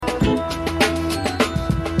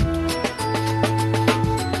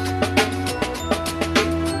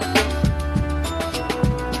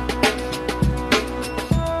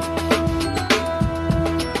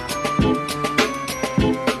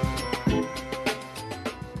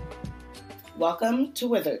Welcome to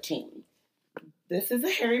Wizard Team. This is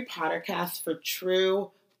a Harry Potter cast for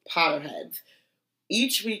true Potterheads.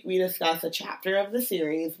 Each week we discuss a chapter of the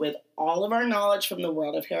series with all of our knowledge from the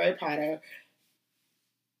world of Harry Potter.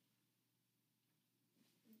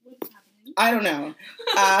 What's happening? I don't know.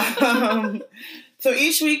 So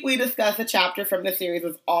each week we discuss a chapter from the series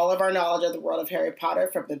with all of our knowledge of the world of Harry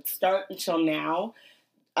Potter from the start until now.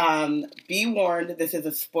 Be warned, this is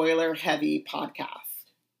a spoiler-heavy podcast.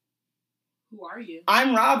 Who are you?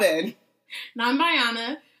 I'm Robin. And I'm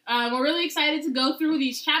Bayana. We're really excited to go through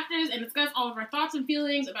these chapters and discuss all of our thoughts and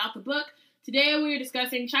feelings about the book. Today we are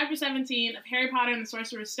discussing Chapter 17 of Harry Potter and the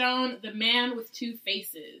Sorcerer's Stone, The Man with Two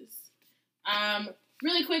Faces.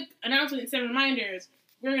 Really quick announcements and reminders.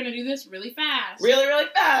 We're going to do this really fast. Really, really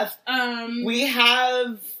fast. We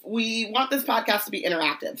We want this podcast to be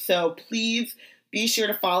interactive, so please be sure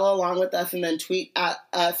to follow along with us and then tweet at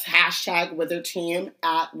us, #WizardTeam,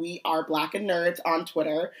 at We Are Black and Nerds on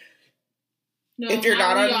Twitter. No, if you're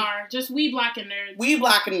not we on, are. Just We Black and Nerds. We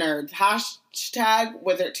Black and Nerds.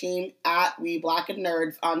 #WizardTeam, at We Black and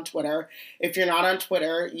Nerds on Twitter. If you're not on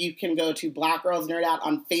Twitter, you can go to Black Girls Nerd Out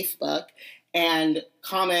on Facebook and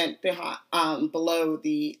comment below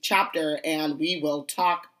the chapter, and we will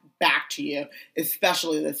talk back to you,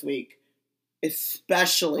 especially this week.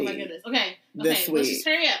 Especially. Oh my goodness. Okay. This Let's week. just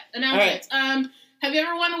hurry up. Announcements. Right. Have you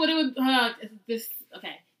ever wondered what it would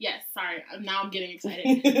okay. Yes, sorry. Now I'm getting excited.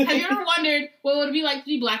 Have you ever wondered what it would be like to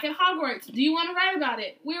be black at Hogwarts? Do you want to write about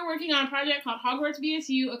it? We're working on a project called Hogwarts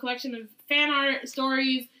BSU, a collection of fan art,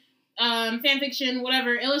 stories, fan fiction,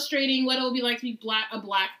 whatever, illustrating what it will be like to be a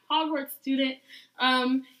black Hogwarts student.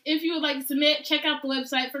 If you would like to submit, check out the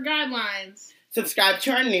website for guidelines. Subscribe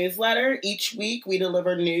to our newsletter. Each week we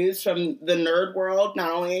deliver news from the nerd world, not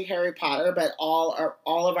only Harry Potter, but all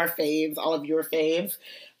of our faves, all of your faves.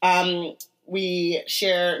 We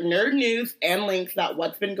share nerd news and links about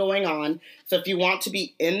what's been going on. So if you want to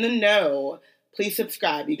be in the know, please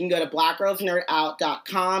subscribe. You can go to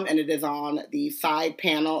blackgirlsnerdout.com, and it is on the side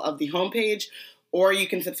panel of the homepage, or you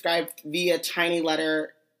can subscribe via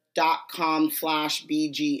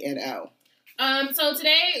tinyletter.com/BGNO. So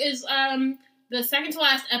today is the second to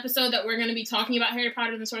last episode that we're going to be talking about Harry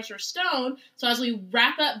Potter and the Sorcerer's Stone. So as we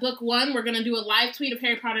wrap up book 1, we're going to do a live tweet of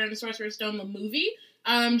Harry Potter and the Sorcerer's Stone, the movie.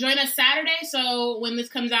 Join us Saturday, so when this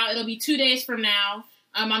comes out, it'll be 2 days from now,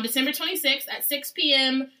 on December 26th at 6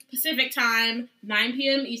 p.m. Pacific Time, 9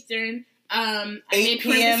 p.m. Eastern. I made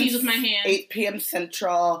parentheses with my hand. 8 p.m.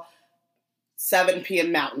 Central, 7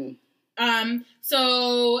 p.m. Mountain.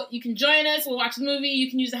 So you can join us. We'll watch the movie. You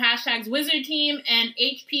can use the hashtags WizardTeam and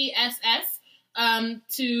HPSS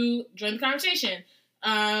to join the conversation.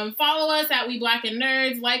 Follow us at We Black and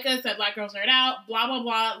Nerds. Like us at Black Girls Nerd Out. Blah, blah,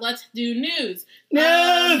 blah. Let's do news.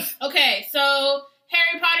 News! Okay, so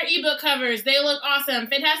Harry Potter ebook covers. They look awesome.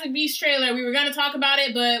 Fantastic Beasts trailer. We were going to talk about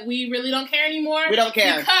it, but we really don't care anymore. We don't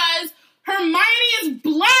care. Because Hermione is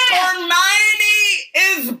black! Hermione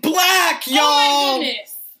is black, y'all! Oh my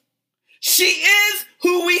goodness. She is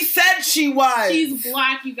who we said she was. She's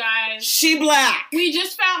black, you guys. She black. We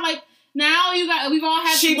just found, now you guys, we've all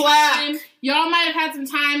had she some black. time. Y'all might have had some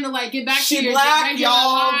time to, get back she to your black, regular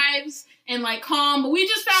y'all. lives and, calm. But we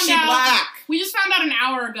just found she out. Black. We just found out an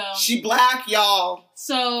hour ago. She black, y'all.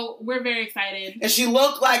 So, we're very excited. And she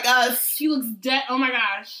looked like us. She looks dead. Oh, my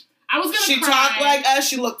gosh. I was going to cry. She talked like us.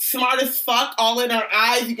 She looked smart as fuck. All in her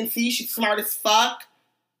eyes. You can see she's smart as fuck.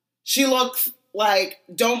 She looks like,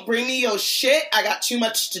 don't bring me your shit. I got too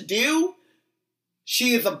much to do.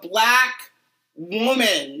 She is a black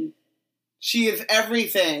woman. She is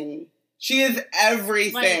everything. She is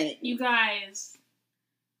everything. You guys.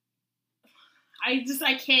 I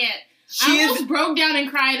can't. She I almost broke down and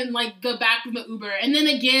cried in, the back of the Uber. And then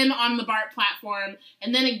again on the BART platform.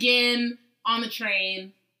 And then again on the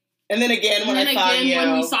train. And then again when I saw you.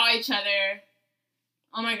 When we saw each other.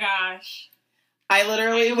 Oh my gosh. I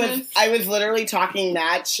was literally talking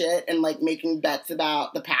mad shit and making bets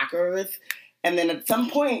about the Packers, and then at some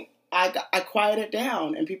point I quieted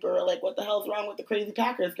down, and people were like, "What the hell's wrong with the crazy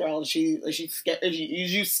Packers girl? Is she scared? Is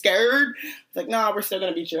you scared?" It's like, "No, we're still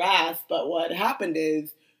gonna beat your ass." But what happened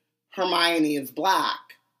is Hermione is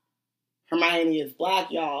black. Hermione is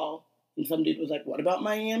black, y'all. And some dude was like, "What about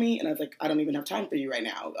Miami?" And I was like, "I don't even have time for you right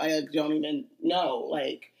now. I don't even know."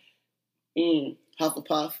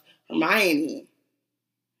 Hufflepuff,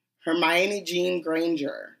 Hermione Jean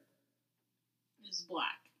Granger is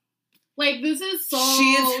black. This is so... She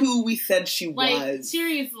is who we said she was.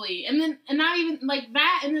 Seriously. And not even,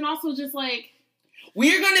 that, and then also just,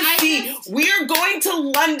 We are going to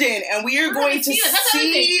London, and we are going to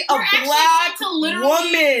see a black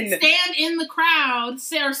woman stand in the crowd,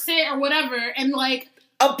 sit or whatever, and like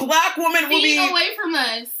a black woman will be away from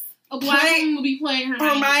us. A black woman will be playing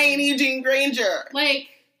Hermione Jean Granger.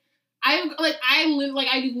 I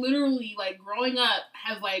literally like growing up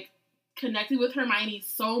have like connected with Hermione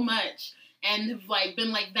so much and have like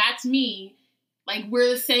been like, that's me. Like, we're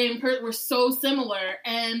the same person. We're so similar.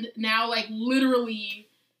 And now, like, literally,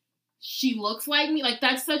 she looks like me. Like,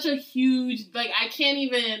 that's such a huge, like, I can't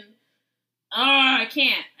even, I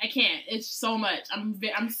can't. It's so much. I'm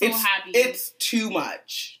so happy. It's too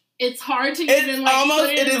much. It's hard to even,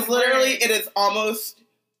 like, it is almost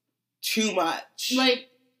too much. Like,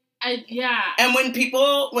 yeah. And when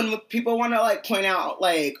people want to, like, point out,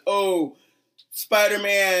 like, oh,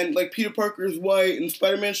 Spider-Man, like, Peter Parker's white, and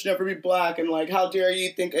Spider-Man should never be black, and, like, how dare you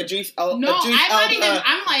think Idris Elba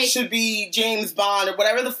should be James Bond, or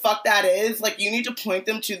whatever the fuck that is. Like, you need to point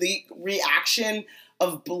them to the reaction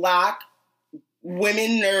of black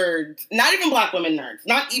women nerds. Not even black women nerds.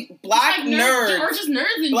 Black nerds. Or just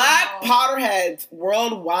nerds in Black Potterheads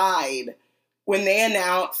worldwide when they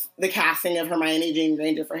announced the casting of Hermione Jean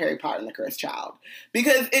Granger for Harry Potter and the Cursed Child.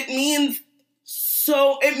 Because it means...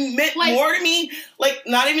 So, it meant more to me, like,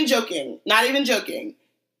 not even joking.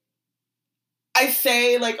 I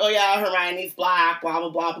say, like, oh yeah, Hermione's black, blah,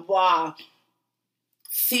 blah, blah, blah, blah.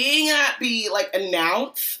 Seeing that be, like,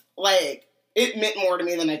 announced, like, it meant more to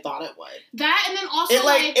me than I thought it would. That, and then also,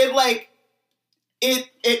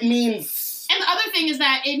 it means... And the other thing is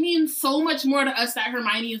that it means so much more to us that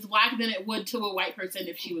Hermione is black than it would to a white person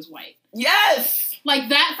if she was white. Yes! Like,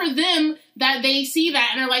 that for them, that they see that,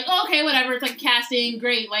 and they're like, oh, okay, whatever, it's like casting,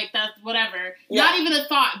 great, like, that's whatever. Yeah. Not even a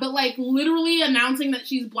thought, but, like, literally announcing that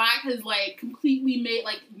she's black has, like, completely made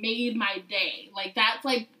my day. Like, that's,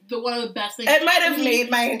 like, one of the best things. It might have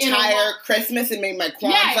made my entire Christmas and made my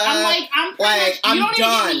Kwanzaa. Yeah, I'm pretty much, you don't need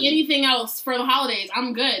to give me anything else for the holidays.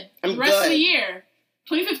 I'm good. The rest of the year,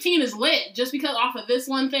 2015 is lit, just because off of this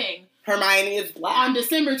one thing. Hermione is black. On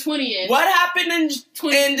December 20th. What happened in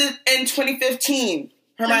 2015?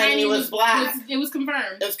 Hermione was black. It was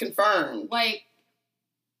confirmed. It was confirmed. Like,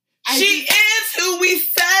 she is who we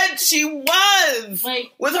said she was.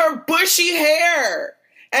 Like, with her bushy hair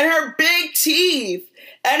and her big teeth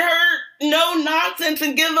and her no nonsense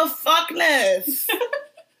and give a fuckness.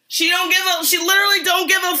 She literally don't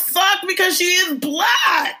give a fuck because she is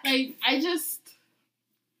black. Like, it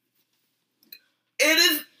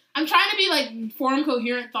is. I'm trying to be, like, form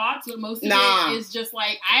coherent thoughts, but most of it is just,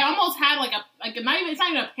 like, I almost had, like, it's not even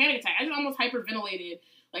a panic attack. I just almost hyperventilated,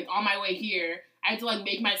 like, on my way here. I had to, like,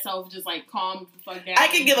 make myself just, like, calm the fuck down. I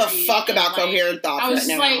can give a fuck about coherent thoughts. I was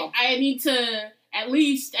just like, I need to, at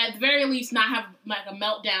the very least, not have, like, a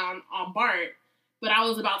meltdown on Bart, but I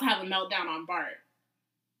was about to have a meltdown on Bart.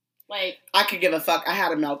 Like, I could give a fuck. I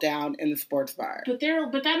had a meltdown in the sports bar. But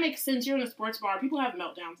that makes sense. You're in a sports bar. People have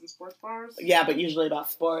meltdowns in sports bars. Yeah, but usually about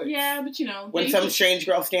sports. Yeah, but you know. When some strange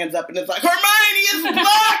girl stands up and is like, Hermione is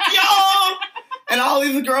black, y'all! And all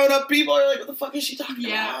these grown-up people are like, what the fuck is she talking about?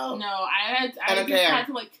 Yeah, no, I just had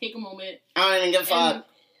to, like, take a moment. I don't even give a fuck.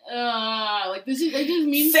 Like, it just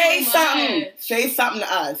means Say so something. much. Say something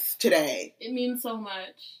to us today. It means so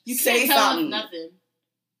much. You Say can't tell something. us nothing.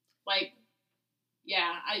 Like,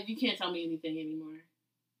 yeah, you can't tell me anything anymore.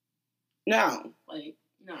 No. Like,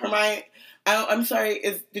 no. Hermione, I'm sorry,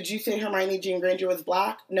 did you say Hermione Jean Granger was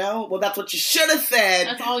black? No? Well, that's what you should have said.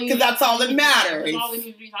 That's all you because that's all that matters. That's all we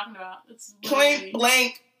need to be talking about. It's point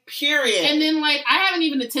blank, period. And then, like, I haven't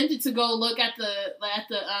even attempted to go look at the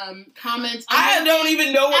comments. I don't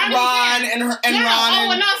even know what Ron and Ron it's not even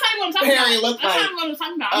what I'm talking Harry about. look like. That's not what I'm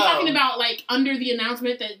talking about. I'm talking about, like, under the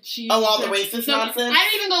announcement that she... Oh, all the racist nonsense? I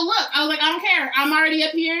didn't even go look. I was like, I don't care. I'm already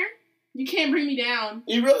up here. You can't bring me down.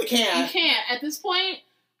 You really can't. You can't. At this point,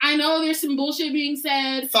 I know there's some bullshit being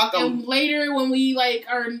said. Fuck them. And later, when we, like,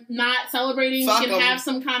 are not celebrating, fuck we can have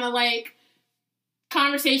some kind of, like,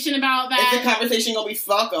 conversation about that. Is the conversation gonna be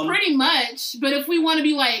fuck them? Pretty much. But if we want to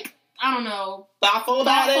be, like, I don't know, thoughtful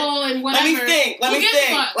about it and whatever. Let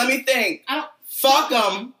me think. Fuck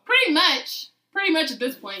them. Pretty much at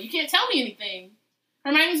this point. You can't tell me anything.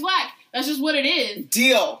 Hermione's black. That's just what it is.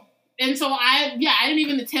 Deal. And so I didn't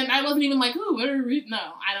even attempt. I wasn't even like, ooh, what are we? No,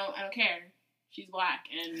 I don't care. She's black,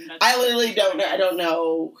 and that's I literally don't know. I don't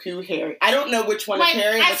know who Harry. I don't know which one is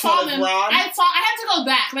Harry. Which one is Ron. I had to go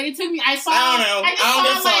back. Like, it took me. I don't know.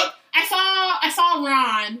 I saw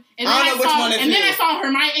Ron, and then I saw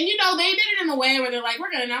Hermione, and they did it in a way where they're like, we're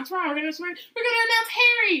gonna announce Ron, we're gonna announce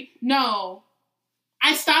Harry. No,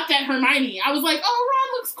 I stopped at Hermione. I was like, oh,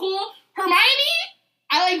 Ron looks cool. Hermione,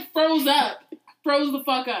 I like froze up. froze the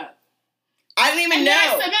fuck up. I didn't even know.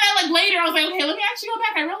 And then I like later I was like, okay, let me actually go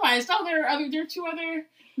back. I realized, there are two other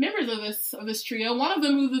members of this trio. One of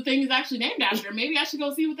them who the thing is actually named after. Maybe I should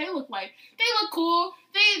go see what they look like. They look cool.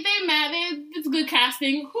 They mad. It's good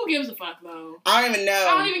casting. Who gives a fuck though? I don't even know.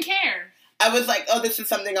 I don't even care. I was like, oh, this is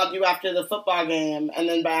something I'll do after the football game. And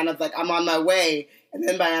then Bayana's like, I'm on my way. And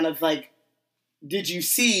then Bayana's like, did you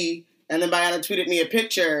see? And then Bayana tweeted me a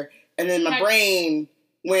picture. And then my brain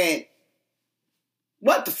went,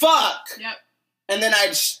 what the fuck? Yep. And then I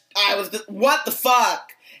was, what the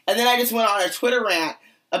fuck? And then I just went on a Twitter rant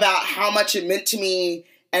about how much it meant to me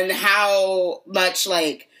and how much,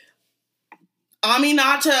 like,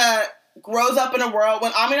 Aminata grows up in a world.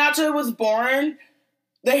 When Aminata was born,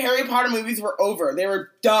 the Harry Potter movies were over. They were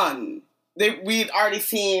done. We'd already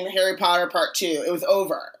seen Harry Potter Part 2. It was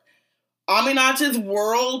over. Aminata's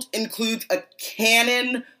world includes a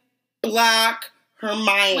canon black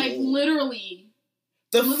Hermione. Like, literally.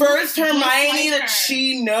 The first Hermione that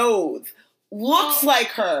she knows looks like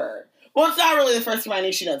her. Well, it's not really the first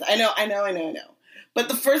Hermione she knows. I know. But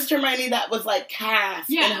the first Hermione that was, like, cast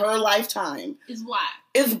in her lifetime is black.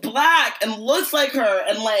 Is black and looks like her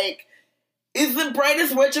and, like, is the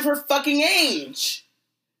brightest witch of her fucking age.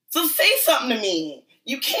 So say something to me.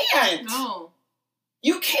 You can't. No.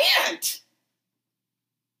 You can't.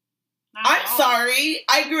 I'm sorry.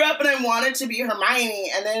 I grew up and I wanted to be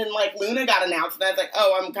Hermione, and then, like, Luna got announced, and I was like,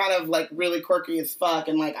 oh, I'm kind of, like, really quirky as fuck,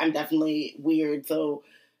 and, like, I'm definitely weird, so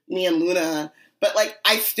me and Luna, but, like,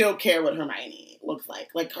 I still care what Hermione looks like.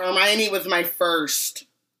 Like, Hermione was my first,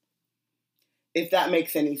 if that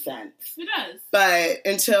makes any sense. It does. But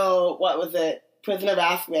until, what was it? Prisoner of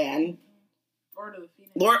Azkaban. Order of the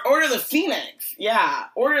Phoenix. Order of the Phoenix. Yeah.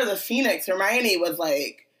 Order of the Phoenix. Hermione was,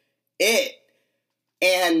 like, it.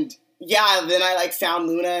 And yeah, then I, like, found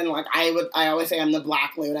Luna, and, like, I always say I'm the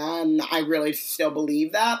black Luna, and I really still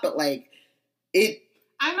believe that, but, like,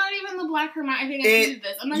 I'm not even the black Hermione. I think I tweeted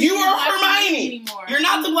this. I'm not you even are the black Hermione anymore. You're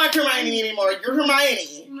not the black Hermione anymore. You're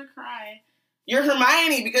Hermione. I'm gonna cry. You're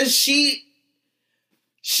Hermione because she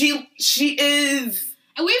is.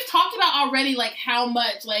 And we've talked about already, like, how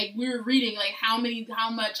much, like, we were reading, like, how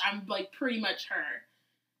much I'm, like, pretty much her.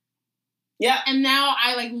 Yeah. And now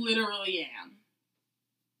I, like, literally am.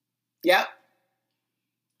 Yep.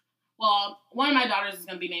 Well, one of my daughters is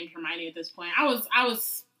gonna be named Hermione at this point. I wasn't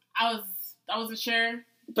sure.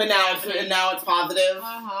 But now it's positive.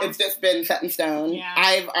 Uh-huh. It's just been set in stone. Yeah.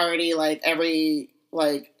 I've already, like, every,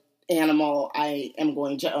 like, animal I am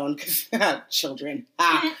going to own because children.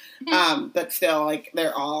 But still, like,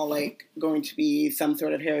 they're all, like, going to be some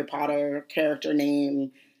sort of Harry Potter character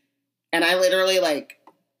name. And I literally, like,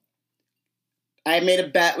 I made a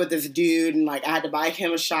bet with this dude, and, like, I had to buy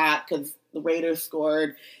him a shot because the Raiders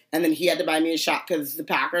scored, and then he had to buy me a shot because the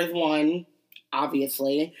Packers won,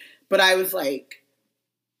 obviously. But I was like,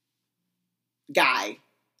 Guy,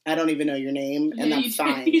 I don't even know your name, and that's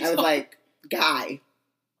fine. I was like, Guy,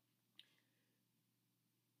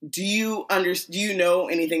 do you know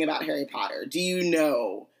anything about Harry Potter? Do you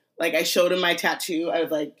know? Like, I showed him my tattoo. I was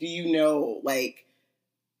like, do you know, like,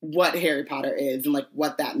 what Harry Potter is and, like,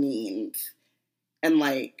 what that means? And,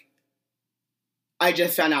 like, I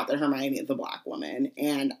just found out that Hermione is a black woman,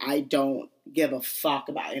 and I don't give a fuck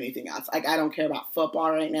about anything else. Like, I don't care about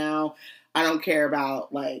football right now. I don't care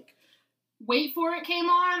about, like... Wait For It came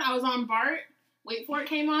on. I was on BART. Wait For It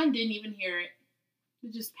came on. Didn't even hear it.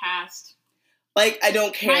 It just passed. Like, I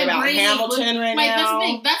don't care about Hamilton right now. That's the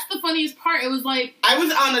thing. That's the funniest part. It was like... I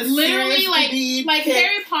was on a literally, like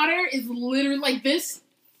Harry Potter is literally, like, this...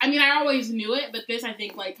 I mean, I always knew it, but this, I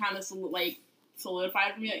think, like, kind of, like...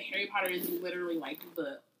 solidified for me. Like, Harry Potter is literally, like,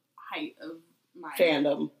 the height of my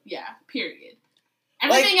fandom. Yeah, period.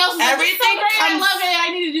 Everything else is like, this is so great. I love it. I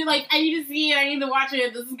need to see it. I need to watch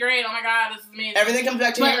it. This is great. Oh my god, this is amazing. Everything comes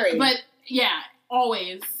back to Harry. But yeah,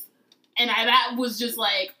 always. And that was just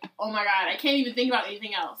like, oh my god, I can't even think about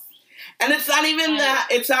anything else. And it's not even that.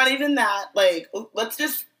 It's not even that. Like, let's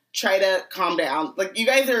just try to calm down. Like, you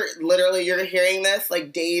guys are literally, you're hearing this,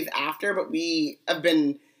 like, days after, but we have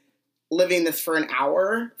been living this for an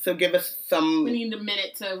hour, so give us some... We need a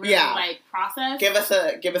minute to really, like, process. Give us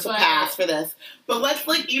a pass for this. But let's,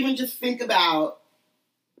 like, even just think about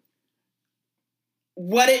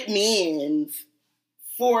what it means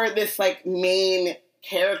for this, like, main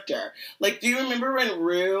character. Like, do you remember when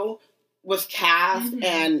Rue was cast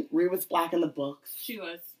and Rue was black in the books? She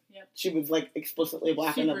was, yep. She was, like, explicitly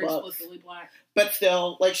black in the books. Super explicitly black. But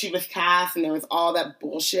still, like, she was cast and there was all that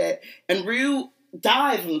bullshit. And Rue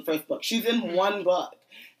dies in the first book. She's in one book.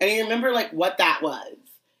 And you remember, like, what that was.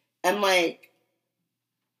 And, like...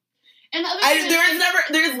 And the other thing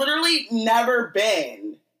there's literally never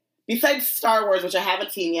been, besides Star Wars, which I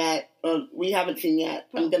haven't seen yet, we haven't seen yet,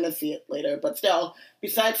 I'm gonna see it later, but still,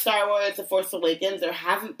 besides Star Wars, The Force Awakens, there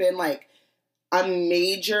hasn't been, like, a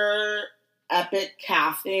major epic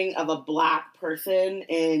casting of a black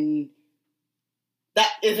person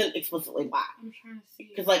that isn't explicitly black. I'm trying to see.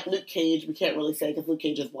 Because, like, Luke Cage, we can't really say because Luke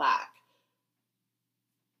Cage is black.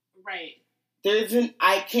 Right.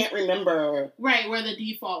 I can't remember. Right, where the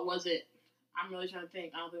default was it. I'm really trying to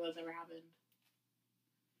think. I don't think that's ever happened.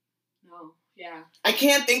 No. Yeah. I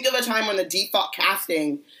can't think of a time when the default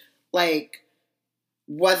casting, like,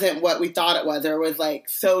 wasn't what we thought it was, or was, like,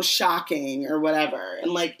 so shocking or whatever.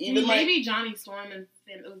 And, like, even, maybe Johnny Storm and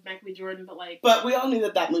it was Michael B. Jordan, but, like... But we all knew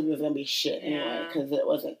that movie was going to be shit anyway, because it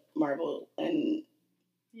wasn't Marvel, and...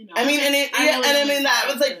 You know, I mean, that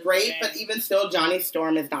was, like, great, but even still, Johnny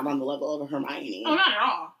Storm is not on the level of Hermione. Oh, not at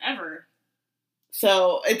all. Ever.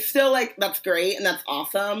 So, it's still, like, that's great, and that's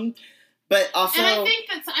awesome, but also... And I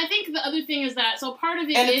think the other thing is that, so part of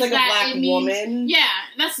it and is it's, like, that a black woman. Yeah,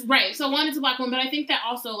 that's right. So one, it's a black woman, but I think that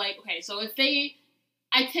also, like, okay, so if they...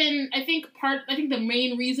 I think the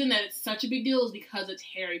main reason that it's such a big deal is because it's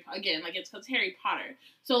Harry Potter.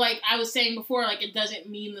 So, like, I was saying before, like, it doesn't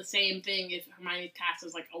mean the same thing if Hermione's cast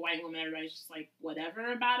as, like, a white woman, everybody's just, like,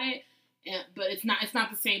 whatever about it. But it's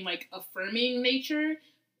not the same, like, affirming nature.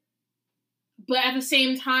 But at the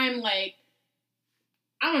same time, like,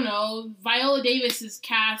 I don't know, Viola Davis is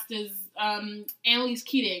cast as Annalise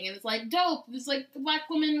Keating, and it's, like, dope. It's, like, the black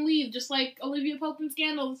woman lead, just like Olivia Pope in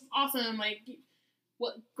Scandal. It's awesome. Like...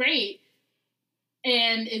 What great,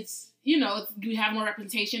 and it's, you know, we have more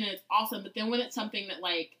representation and it's awesome. But then when it's something that,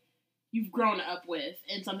 like, you've grown up with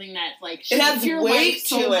and something that's, like, it has your weight life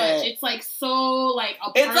so to much, it. it's, like, so, like, a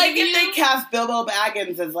part it's like of if you. they cast Bilbo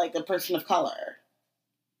Baggins as, like, a person of color.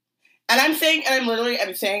 And I'm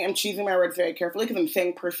choosing my words very carefully because I'm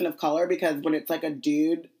saying person of color, because when it's, like, a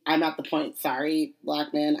dude, I'm at the point, sorry,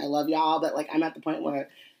 black men, I love y'all, but, like, I'm at the point where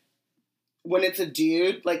when it's a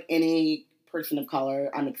dude, like, any person of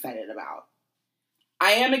color, I'm excited about.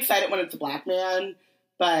 I am excited when it's a black man,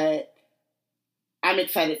 but I'm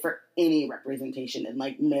excited for any representation in,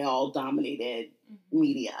 like, male-dominated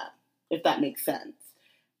media, if that makes sense.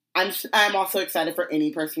 I'm also excited for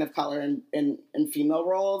any person of color in female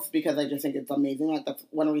roles, because I just think it's amazing. Like, that's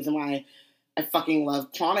one reason why I fucking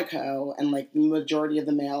love Quantico, and, like, the majority of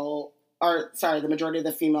the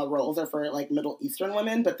female roles are for, like, Middle Eastern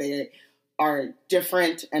women, but they are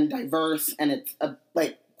different and diverse, and it's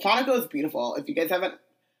like, Quantico is beautiful. If you guys haven't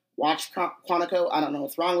watched Quantico, I don't know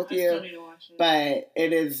what's wrong with you, still need to watch it. But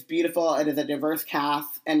it is beautiful. It is a diverse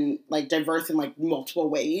cast, and, like, diverse in, like, multiple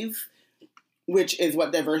ways, which is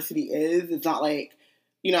what diversity is. It's not like,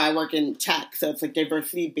 you know, I work in tech, so it's like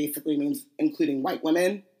diversity basically means including white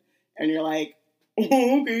women, and you're like,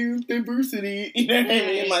 oh, okay, diversity, you know what I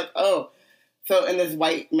mean? Like, oh. So in this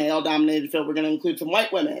white male-dominated field, we're going to include some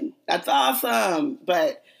white women. That's awesome.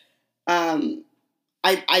 But I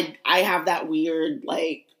have that weird,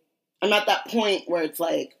 like, I'm at that point where it's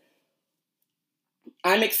like,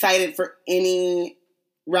 I'm excited for any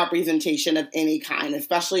representation of any kind,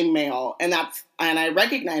 especially male. And I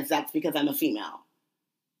recognize that's because I'm a female.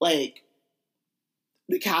 Like,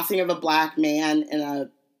 the casting of a black man in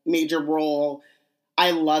a major role,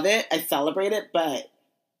 I love it. I celebrate it, but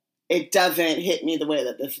it doesn't hit me the way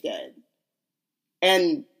that this did.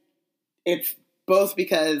 And it's both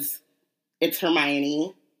because it's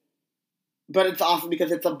Hermione, but it's also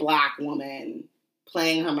because it's a black woman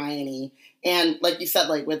playing Hermione. And like you said,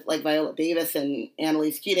 like, with, like, Viola Davis and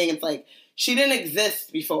Annalise Keating, it's like, she didn't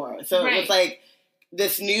exist before. So It was like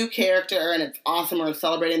this new character, and it's awesome. We're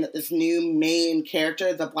celebrating that this new main character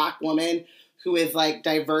is a black woman who is, like,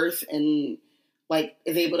 diverse and, like,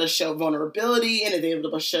 is able to show vulnerability and is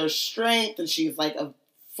able to show strength, and she's, like, a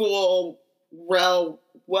full,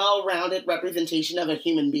 well-rounded representation of a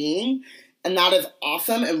human being, and that is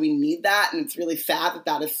awesome, and we need that, and it's really sad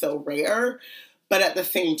that is so rare, but at the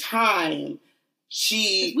same time,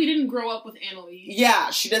 we didn't grow up with Annalise.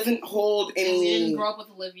 Yeah, she doesn't hold any... And we didn't grow up with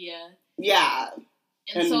Olivia. Yeah.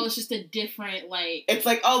 And so it's just a different, like... It's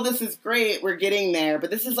like, oh, this is great, we're getting there,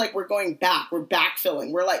 but this is like, we're going back, we're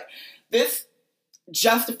backfilling, we're like, this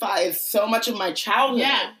justifies so much of my childhood.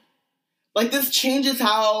 Yeah. Like, this changes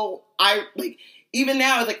how I, like, even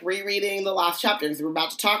now, I was, like, rereading the last chapters. We're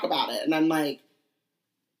about to talk about it. And I'm, like,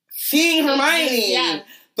 seeing Hermione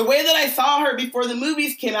the way that I saw her before the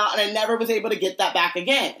movies came out, and I never was able to get that back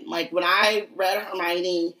again. Like, when I read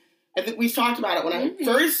Hermione, I think we've talked about it. When I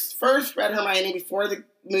first read Hermione before the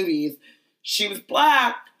movies, she was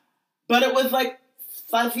black, but it was, like,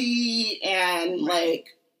 fuzzy and, like,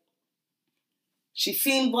 she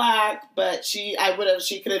seemed black, but she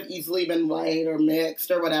could have easily been white or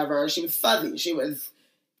mixed or whatever. She was fuzzy. She was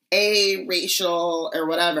racial or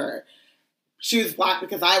whatever. She was black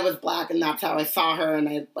because I was black, and that's how I saw her, and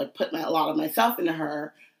I like put a lot of myself into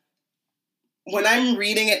her. When I'm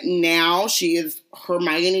reading it now, she is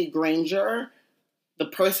Hermione Granger, the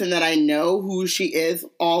person that I know who she is,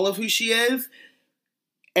 all of who she is,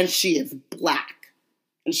 and she is black.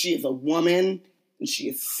 And she is a woman, and she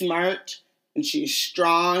is smart, and she is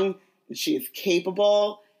strong, and she is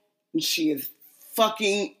capable, and she is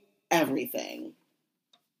fucking everything.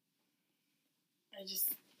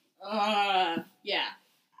 Yeah.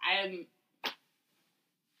 I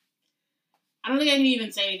don't think I can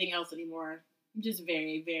even say anything else anymore. I'm just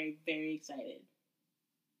very, very, very excited.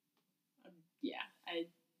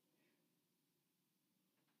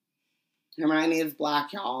 Hermione is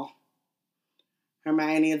black, y'all.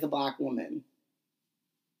 Hermione is a black woman.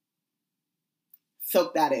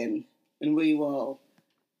 Soak that in, and we will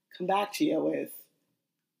come back to you with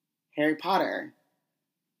Harry Potter,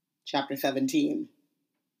 Chapter 17.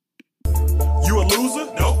 You a loser?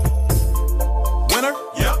 Nope. Winner?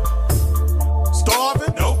 Yep.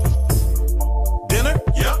 Starving? Nope. Dinner?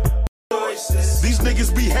 Yep. These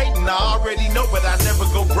niggas be hating, I already know, but I never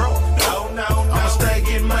go broke. No. I'ma stay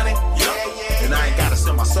getting money. Yeah. And I ain't gotta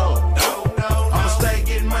sell my soul. No. I'ma stay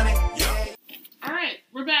getting money. Yeah. Alright,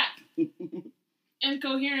 we're back.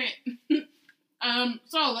 Incoherent.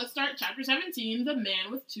 So let's start chapter 17, The Man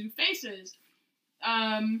with Two Faces.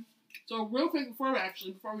 So real quick before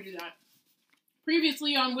we do that.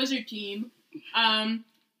 Previously on Wizard Team,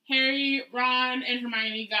 Harry, Ron, and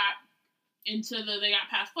Hermione they got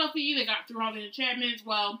past Fluffy, they got through all the enchantments.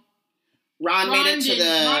 Well, Ron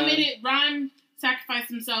sacrificed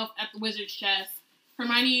himself at the wizard's chest.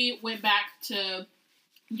 Hermione went back to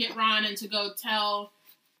get Ron and to go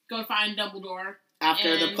find Dumbledore.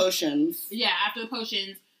 After the potions. Yeah, after the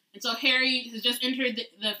potions. And so Harry has just entered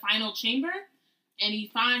the final chamber, and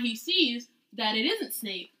he sees that it isn't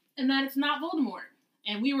Snape, and that it's not Voldemort.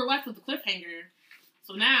 And we were left with the cliffhanger.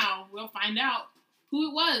 So now we'll find out who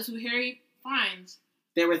it was, who Harry finds.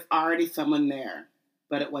 There was already someone there,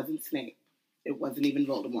 but it wasn't Snape. It wasn't even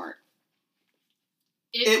Voldemort.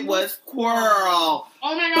 It was Quirrell.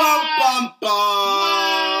 Oh my god! Bum, bum,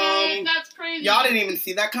 bum! What? That's crazy. Y'all didn't even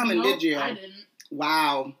see that coming, Nope, did you? I didn't.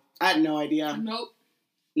 Wow. I had no idea. Nope.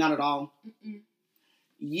 Not at all. Mm-mm.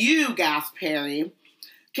 You gasped, Harry.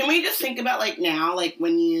 Can we just think about, like, now, like,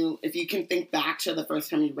 if you can think back to the first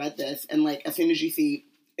time you read this, and, like, as soon as you see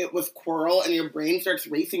it was Quirrell, and your brain starts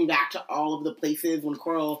racing back to all of the places when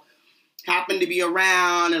Quirrell happened to be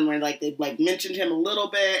around, and where, like, they, like, mentioned him a little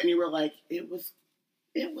bit, and you were like, it was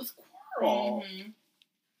Quirrell. Mm-hmm.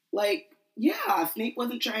 Like, yeah, Snape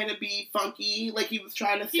wasn't trying to be funky, like he was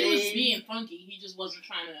trying to say. He was being funky, he just wasn't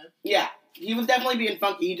trying to. Yeah, he was definitely being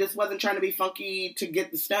funky, he just wasn't trying to be funky to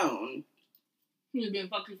get the stone. He was being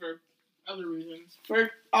funky for other reasons.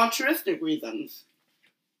 For altruistic reasons.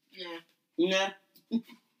 Yeah. Yeah.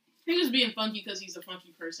 He was being funky because he's a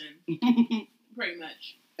funky person. Pretty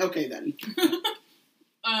much. Okay, then.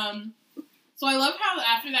 So I love how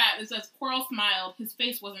after that it says Quirrell smiled. His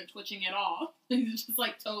face wasn't twitching at all. He's just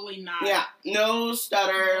like totally not. Yeah, no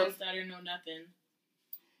stutter. No stutter, no nothing.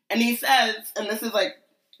 And he says, and this is like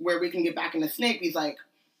where we can get back into Snape, he's like,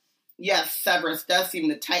 yes, Severus does seem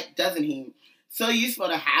the type, doesn't he? So useful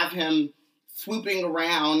to have him swooping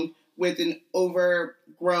around with an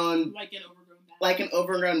overgrown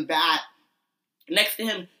bat next to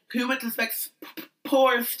him. Who would suspect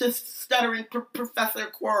poor stuttering Professor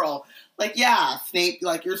Quirrell? Like, yeah, Snape,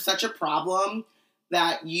 like, you're such a problem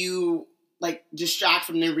that you, like, distract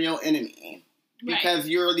from the real enemy. Because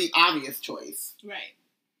you're the obvious choice. Right.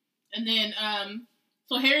 And then,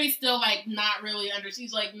 so Harry's still, like, not really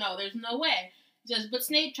he's like, no, there's no way. He says, but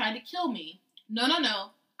Snape tried to kill me. No.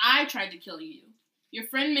 I tried to kill you. Your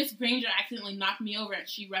friend Miss Granger accidentally knocked me over as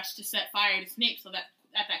she rushed to set fire to Snape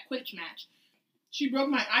at that Quidditch match. She broke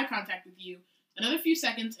my eye contact with you. Another few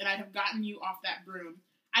seconds and I'd have gotten you off that broom.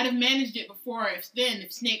 I'd have managed it before if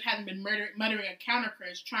Snape hadn't been muttering a counter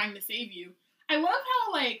curse trying to save you. I love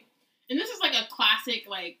how, like, and this is like a classic,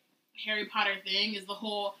 like, Harry Potter thing, is the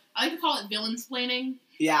whole, I like to call it villain-splaining.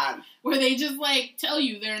 Yeah. Where they just, like, tell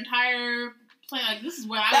you their entire plan, like, this is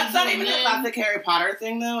what I That's not even a classic Harry Potter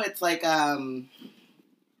thing, though. It's like, so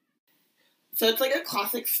it's like a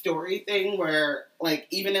classic story thing where, like,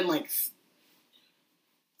 even in, like,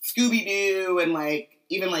 Scooby-Doo and, like,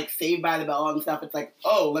 even, like, Saved by the Bell and stuff, it's like,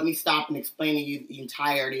 oh, let me stop and explain to you the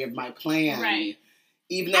entirety of my plan. Right.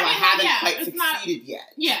 Even though I haven't quite succeeded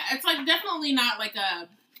yet. Yeah, it's, like, definitely not, like,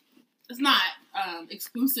 it's not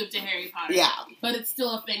exclusive to Harry Potter. Yeah. But it's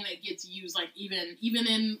still a thing that gets used, like, even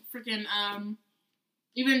in freaking,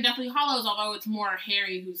 even in Deathly Hallows, although it's more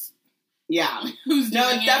Harry who's it's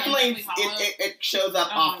doing definitely, it. it shows up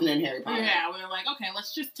often in Harry Potter. Yeah, when they're like, okay,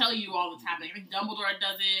 let's just tell you all that's happening. I think Dumbledore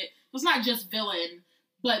does it. It's not just villain,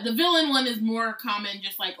 but the villain one is more common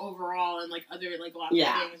just, like, overall, and, like, other, like, lots of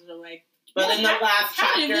things are like, but in the last how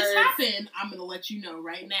chapters... did this happen? I'm going to let you know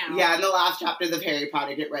right now. Yeah, in the last chapters of Harry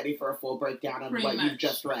Potter, get ready for a full breakdown of what you've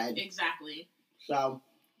just read. Exactly. So,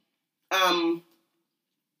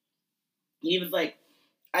 he was like,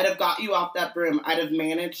 I'd have got you off that broom. I'd have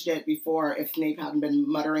managed it before if Snape hadn't been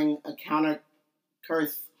muttering a counter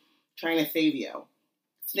curse trying to save you.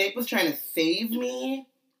 Snape was trying to save me?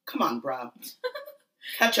 Come on, bro.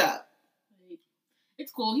 Catch up.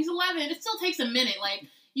 It's cool. He's 11. It still takes a minute. Like,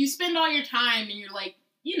 you spend all your time and you're like,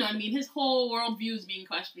 you know what I mean? His whole worldview is being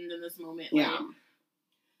questioned in this moment. Like,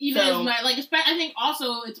 even as my, like, I think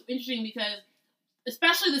also it's interesting because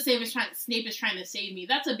especially Snape is trying to save me.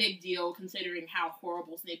 That's a big deal considering how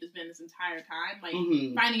horrible Snape has been this entire time. Like,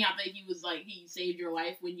 finding out that he saved your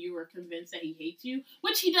life when you were convinced that he hates you,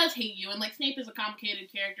 which he does hate you. And, like, Snape is a complicated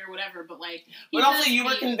character, whatever, but, like... But also, you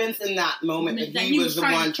were convinced in that moment that he was the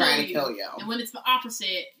one trying to kill you. And when it's the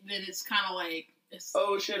opposite, then it's kind of like...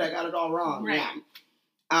 oh, shit, I got it all wrong. Right.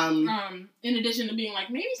 Yeah. In addition to being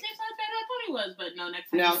like, maybe Snape's not as bad as I thought he was, but no,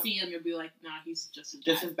 next time you see him, you'll be like, nah, he's just as bad.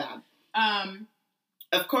 Just as bad.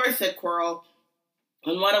 Of course, said Quirrell,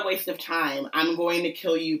 and what a waste of time. I'm going to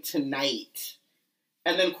kill you tonight.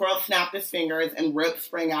 And then Quirrell snapped his fingers, and ropes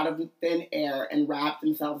sprang out of thin air and wrapped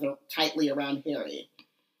themselves tightly around Harry.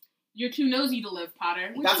 You're too nosy to live,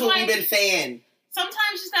 Potter. That's what we've been saying. Sometimes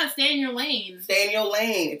you just gotta stay in your lane. Stay in your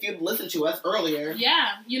lane. If you'd listened to us earlier.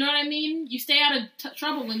 Yeah, you know what I mean? You stay out of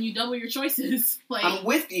trouble when you double your choices. Like, I'm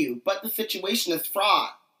with you, but the situation is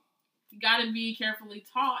fraught. You gotta be carefully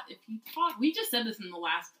taught. If you taught... We just said this in the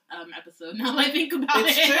last episode, now that I think about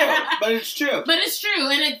it. It's true, but it's true. But it's true,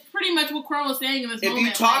 and it's pretty much what Quirrell was saying in this moment.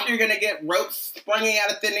 If you talk, you're gonna get ropes springing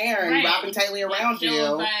out of thin air and wrapping tightly around you.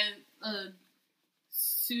 Killed by a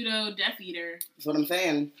pseudo-Death Eater. That's what I'm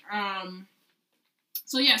saying.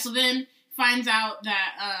 So then finds out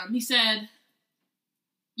that, he said...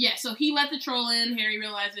 Yeah, so he let the troll in. Harry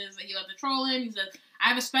realizes that he let the troll in. He says, I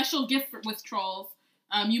have a special gift with trolls.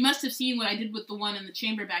 You must have seen what I did with the one in the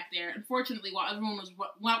chamber back there. Unfortunately, while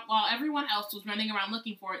everyone else was running around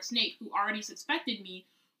looking for it, Snape, who already suspected me,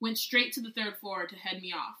 went straight to the third floor to head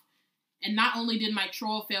me off. And not only did my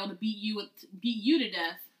troll fail to beat you to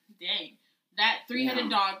death, dang, that three-headed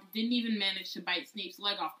dog didn't even manage to bite Snape's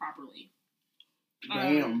leg off properly.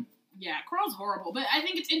 Damn. Yeah, Quirrell's horrible, but I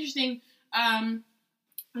think it's interesting. I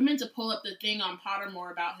meant to pull up the thing on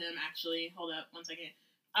Pottermore about him, actually. Hold up, 1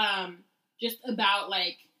 second. Just about,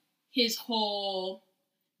 like, his whole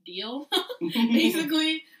deal,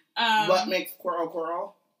 basically. What makes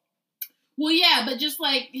Quirrell? Well, yeah, but just,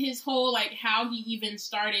 like, his whole, like, how he even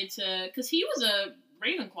started to... Because he was a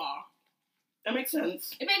Ravenclaw. That makes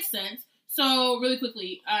sense. It makes sense. So, really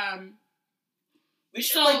quickly, we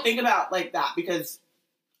should, like, think about, like, that, because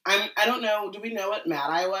I don't know, do we know what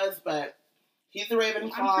Mad-Eye was, but... He's a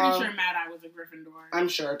Ravenclaw. I'm pretty sure Mad-Eye was a Gryffindor. I'm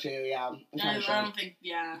sure, too, yeah. I don't think,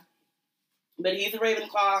 yeah. But he's a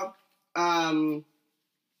Ravenclaw.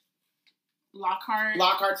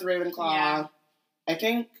 Lockhart's a Ravenclaw. Yeah. I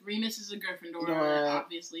think... Remus is a Gryffindor,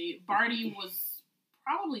 obviously. Barty was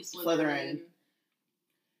probably Slytherin.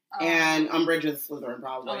 And Umbridge is Slytherin,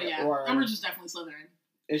 probably. Oh, yeah. Umbridge is definitely Slytherin.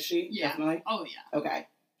 Is she? Yeah. Definitely? Oh, yeah. Okay.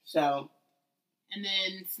 So... And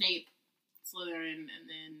then Snape, Slytherin, and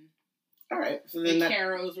then... Alright, so then the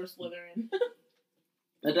Carrows were Slytherin.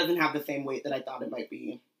 That doesn't have the same weight that I thought it might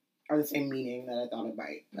be. Or the same meaning that I thought it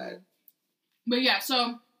might. But yeah,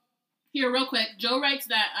 so, here, real quick, Jo writes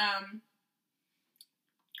that,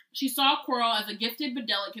 she saw Quirrell as a gifted but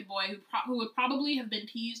delicate boy who would probably have been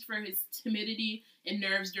teased for his timidity and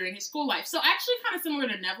nerves during his school life. So actually kind of similar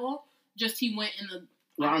to Neville, just he went in the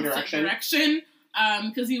wrong direction.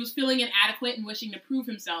 Because he was feeling inadequate and wishing to prove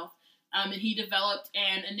himself. And he developed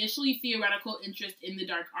an initially theoretical interest in the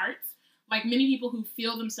dark arts. Like many people who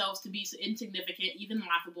feel themselves to be insignificant, even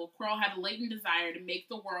laughable, Quirrell had a latent desire to make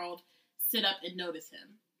the world sit up and notice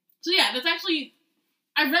him. So yeah, that's actually...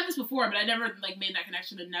 I've read this before, but I never like made that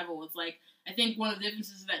connection to Neville. It's like, I think one of the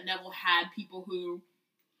differences is that Neville had people who...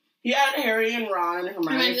 He had Harry and Ron and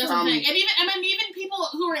Hermione. And even people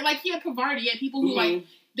who were, like, he had Pavarti, he had people who, like,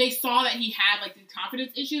 they saw that he had, like, these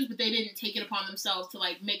confidence issues, but they didn't take it upon themselves to,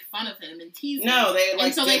 like, make fun of him and tease him. No, they,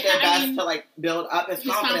 like, did their best to, like, build up his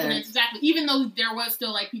confidence. Exactly. Even though there was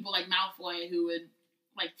still, like, people like Malfoy who would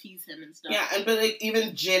like, tease him and stuff. Yeah, but, like,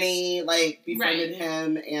 even Ginny, like, befriended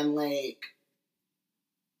him, and, like,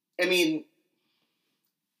 I mean,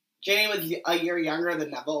 Ginny was a year younger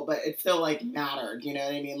than Neville, but it still, like, mattered, you know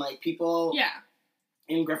what I mean? Like, people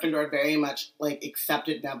in Gryffindor very much, like,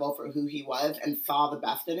 accepted Neville for who he was and saw the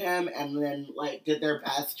best in him, and then, like, did their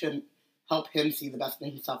best to help him see the best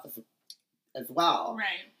in himself as well.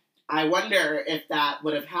 Right. I wonder if that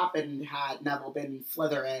would have happened had Neville been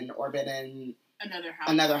Slytherin or been in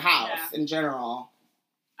another house in general.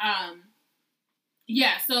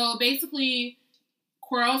 Yeah, so basically,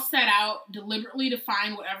 Quirrell set out deliberately to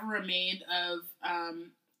find whatever remained of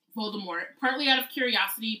Voldemort, partly out of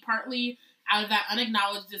curiosity, partly out of that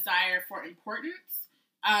unacknowledged desire for importance.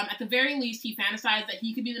 At the very least, he fantasized that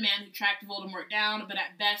he could be the man who tracked Voldemort down, but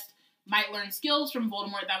at best might learn skills from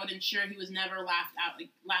Voldemort that would ensure he was never laughed at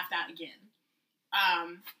again.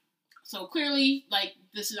 So clearly, like,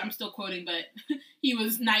 I'm still quoting, but he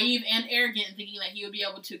was naive and arrogant in thinking that he would be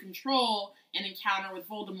able to control an encounter with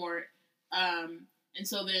Voldemort. And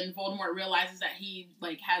so then Voldemort realizes that he,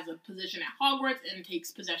 like, has a position at Hogwarts and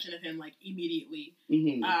takes possession of him, like, immediately.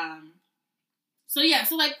 Mm-hmm. So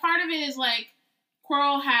like, part of it is, like,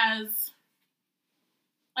 Quirrell has,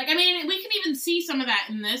 like, I mean, we can even see some of that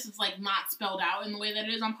in this. It's, like, not spelled out in the way that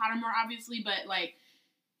it is on Pottermore, obviously, but, like,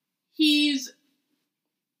 he's...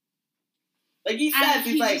 Like he says,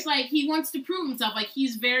 he's just, like, he wants to prove himself. Like,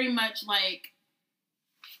 he's very much, like,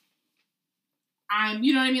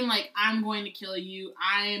 you know what I mean? Like, I'm going to kill you.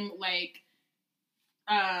 I'm, like,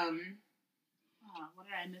 what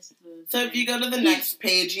did I miss? So if you go to the next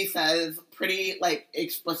page, he says pretty, like,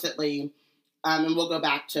 explicitly, and we'll go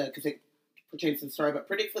back to, because it pertains to the story, but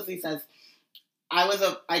pretty explicitly says,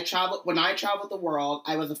 when I traveled the world,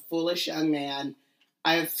 I was a foolish young man.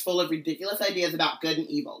 I was full of ridiculous ideas about good and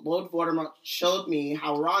evil. Lord Voldemort showed me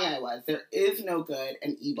how wrong I was. There is no good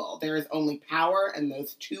and evil. There is only power, and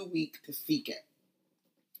those too weak to seek it.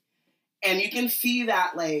 And you can see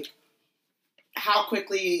that, like, how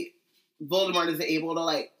quickly Voldemort is able to,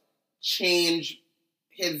 like, change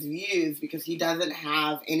his views because he doesn't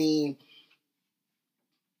have any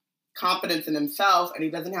confidence in himself, and he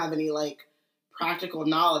doesn't have any, like, practical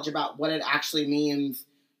knowledge about what it actually means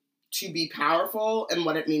to be powerful and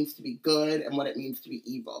what it means to be good and what it means to be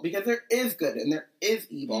evil. Because there is good and there is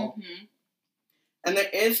evil. Mm-hmm. And there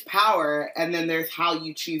is power, and then there's how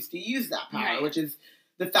you choose to use that power, right. Which is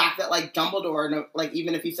the fact that, like, Dumbledore, like,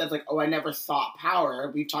 even if he says, like, oh, I never sought power,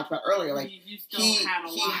 we talked about earlier, like, he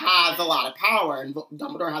has a lot of power, and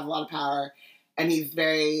Dumbledore has a lot of power, and he's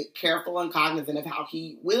very careful and cognizant of how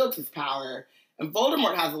he wields his power. And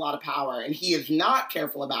Voldemort has a lot of power, and he is not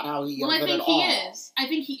careful about how he uses it at all. I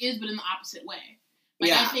think he is, but in the opposite way. Like,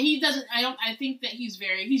 yeah. I think that he's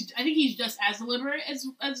just as deliberate as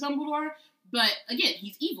Dumbledore, but again,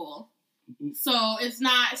 he's evil. Mm-hmm. So it's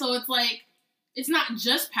not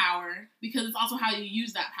just power, because it's also how you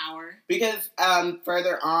use that power. Because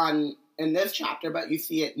further on in this chapter, but you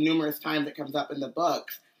see it numerous times, it comes up in the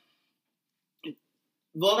books,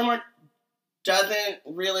 Voldemort doesn't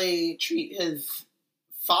really treat his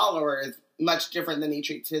followers much different than he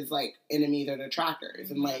treats his, like, enemies or detractors.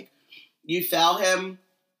 Mm-hmm. And, like, you fail him,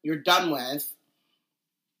 you're done with.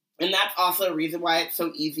 And that's also a reason why it's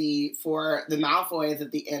so easy for the Malfoys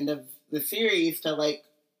at the end of the series to, like,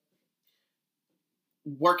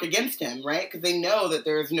 work against him, right? Because they know that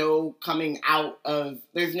there's no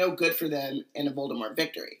there's no good for them in a Voldemort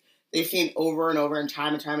victory. They've seen over and over and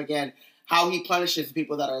time again how he punishes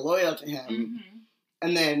people that are loyal to him. Mm-hmm.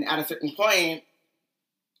 And then at a certain point,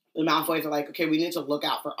 the Malfoys are like, okay, we need to look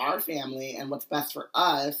out for our family and what's best for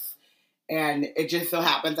us. And it just so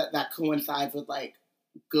happens that coincides with, like,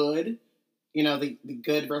 good, you know, the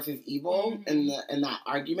good versus evil in that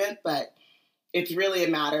argument. But it's really a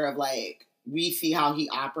matter of, like, we see how he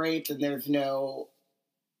operates, and there's no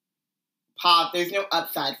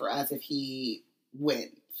upside for us if he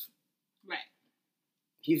wins. Right.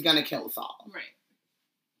 He's gonna kill us all. Right.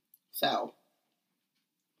 So,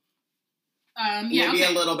 maybe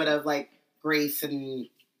a little bit of, like, grace and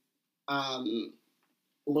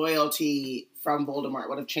loyalty from Voldemort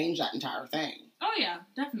would have changed that entire thing. Oh yeah,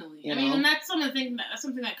 definitely. You I know? mean, and that's something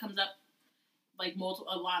that comes up, like,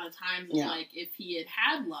 a lot of times. Is, like, if he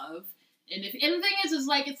had love, and the thing is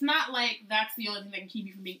like, it's not like that's the only thing that can keep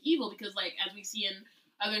you from being evil, because, like, as we see in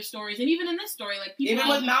other stories, and even in this story, like, people even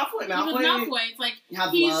with Malfoy, it's like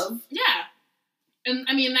has love. Yeah. And,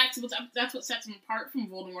 I mean, that's what sets him apart from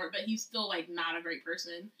Voldemort, but he's still, like, not a great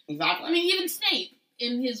person. Exactly. I mean, even Snape,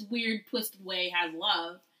 in his weird, twisted way, has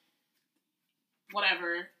love.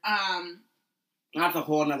 Whatever. That's a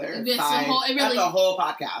whole nother That's side. That's a whole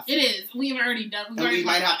podcast. It is. We've already done. And we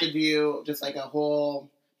might have to do just like a whole.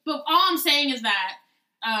 But all I'm saying is that,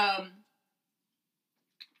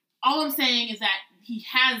 he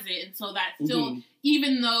has it, and so that still,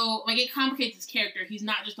 even though like it complicates his character, he's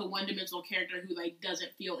not just a one-dimensional character who like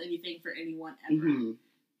doesn't feel anything for anyone ever.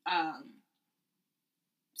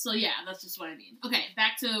 So yeah, that's just what I mean. Okay,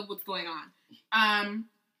 back to what's going on.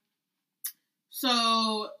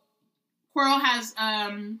 So Quirrell has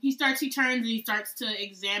he turns and he starts to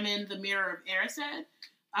examine the mirror of Erised.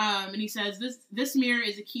 And he says, this mirror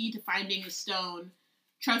is a key to finding the stone.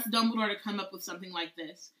 Trust Dumbledore to come up with something like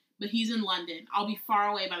this. But he's in London. I'll be far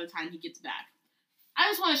away by the time he gets back. I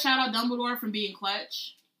just want to shout out Dumbledore for being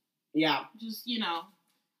clutch. Yeah. Just,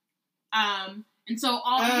 and so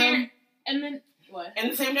all here, and then, what?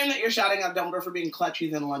 And the same time that you're shouting out Dumbledore for being clutch,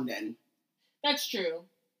 he's in London. That's true.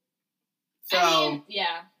 So,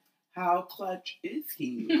 yeah. How clutch is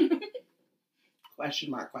he?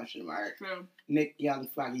 Question mark. True. Nick Young,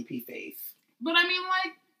 Swaggy P face. But I mean,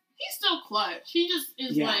 like, he's still clutch. He just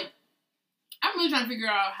is like, I'm really trying to figure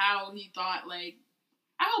out how he thought, like,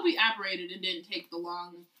 I hope he apparated and didn't take the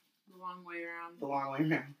long way around. The long way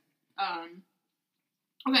around.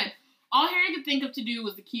 Okay. All Harry could think of to do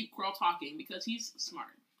was to keep Quirrell talking because he's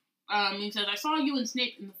smart. He says, I saw you and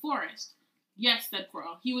Snape in the forest. Yes, said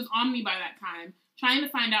Quirrell. He was on me by that time, trying to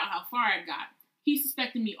find out how far I'd got. He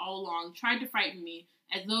suspected me all along, tried to frighten me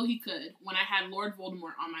as though he could when I had Lord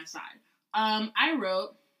Voldemort on my side. I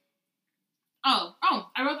wrote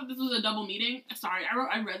that this was a double meeting. Sorry,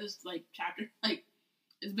 I read this, like, chapter, like,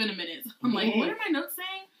 it's been a minute. So I'm like, what are my notes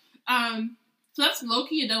saying? So that's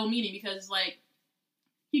low-key a double meaning because, like,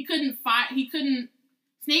 Snape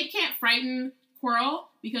can't frighten Quirrell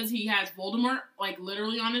because he has Voldemort, like,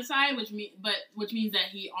 literally on his side, which means that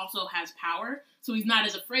he also has power. So he's not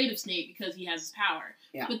as afraid of Snape because he has his power.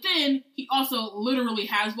 Yeah. But then he also literally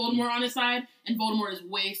has Voldemort on his side, and Voldemort is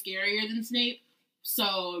way scarier than Snape.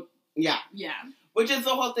 So yeah. Which is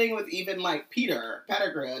the whole thing with even like Peter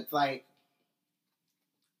Pettigrew. It's like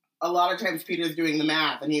a lot of times Peter's doing the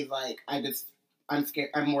math, and he's like, I'm scared.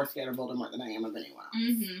 I'm more scared of Voldemort than I am of anyone else.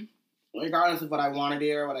 Mm-hmm. Regardless of what I want to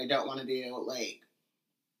do or what I don't want to do, like.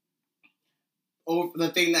 The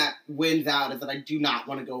thing that wins out is that I do not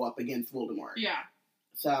want to go up against Voldemort. Yeah.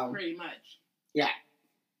 So. Pretty much. Yeah.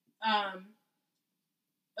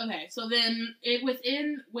 Okay, so then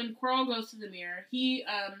when Quirrell goes to the mirror, he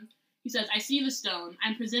says, I see the stone.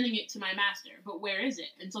 I'm presenting it to my master, but where is it?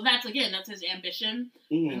 And so that's his ambition.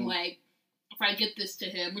 Mm-hmm. And like, if I get this to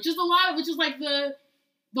him, which is like the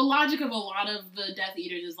logic of a lot of the Death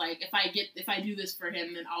Eaters is like, if I do this for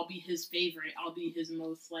him, then I'll be his favorite. I'll be his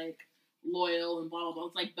most like loyal and blah blah blah.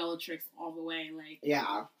 It's like Bellatrix all the way. Like,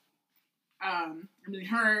 yeah. I mean,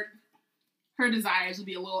 her desires would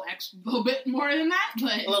be a little bit more than that,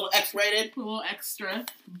 but a little X-rated, a little extra.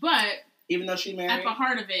 But even though she married, at the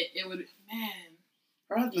heart of it, it would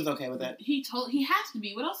her husband's okay with it. He has to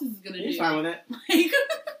be. What else is he gonna do? He's fine with it. Like,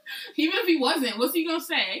 even if he wasn't, what's he gonna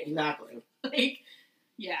say? Exactly. Like,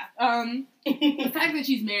 yeah. The fact that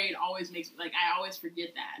she's married always makes like I always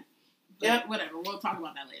forget that. But whatever. We'll talk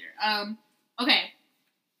about that later. Okay.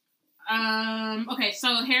 Okay,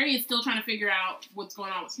 so Harry is still trying to figure out what's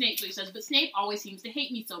going on with Snape. So he says, but Snape always seems to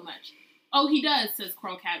hate me so much. Oh, he does, said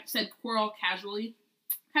Quirrell casually.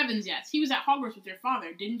 Heavens, yes. He was at Hogwarts with your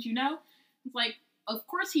father. Didn't you know? It's like, of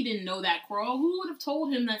course he didn't know that, Quirrell. Who would have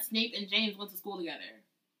told him that Snape and James went to school together?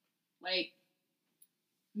 Like,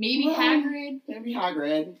 maybe Hagrid? Maybe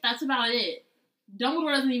Hagrid. That's about it.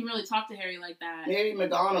 Dumbledore doesn't even really talk to Harry like that. Maybe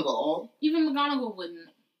McGonagall. Even McGonagall wouldn't.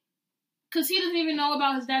 Because he doesn't even know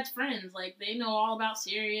about his dad's friends. Like, they know all about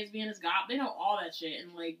Sirius being his god. They know all that shit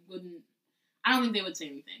and, like, wouldn't... I don't think they would say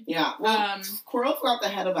anything. Yeah. Well, Quirrell's not the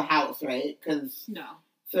head of a house, right? Because... No.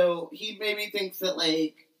 So, he maybe thinks that,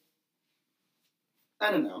 like...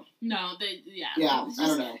 I don't know. No, Yeah, just, I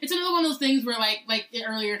don't know. It's another one of those things where, like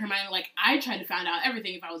earlier, Hermione, like, I tried to find out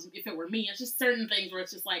everything if it were me. It's just certain things where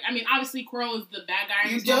it's just like... I mean, obviously, Quirrell is the bad guy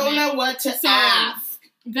in this don't know what to ask.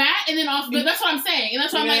 That, and then also, that's what I'm saying. And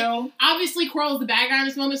that's why I'm like, obviously Quirrell is the bad guy in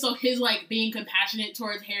this moment, so his, like, being compassionate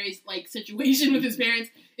towards Harry's, like, situation with his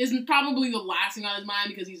parents is probably the last thing on his mind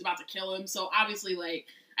because he's about to kill him. So, obviously, like,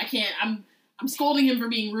 I'm scolding him for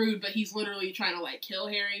being rude, but he's literally trying to, like, kill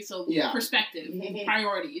Harry. So, perspective,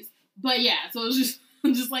 priorities. But, yeah, so it's just,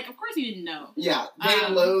 I'm just like, of course he didn't know. Yeah, they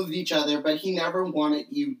loathed each other, but he never wanted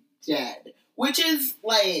you dead. Which is,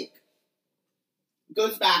 like,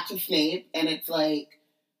 goes back to Snape, and it's like,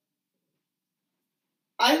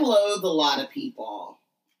 I loathe a lot of people.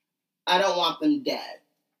 I don't want them dead.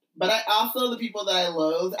 But I also, the people that I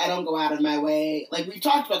loathe, I don't go out of my way. Like, we've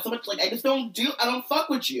talked about so much, like, I don't fuck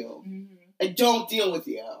with you. Mm-hmm. I don't deal with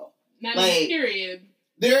you. Not like, period.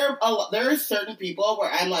 There are certain people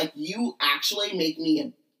where I'm like, you actually make me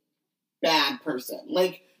a bad person.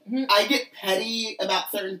 Like, I get petty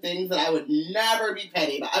about certain things that I would never be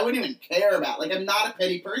petty about. I wouldn't even care about. Like, I'm not a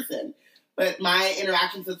petty person. But my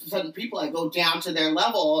interactions with certain people, I go down to their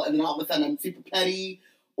level, and then all of a sudden I'm super petty,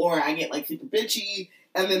 or I get, like, super bitchy.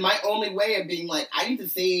 And then my only way of being like, I need to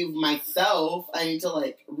save myself, I need to,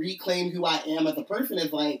 like, reclaim who I am as a person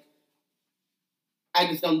is, like, I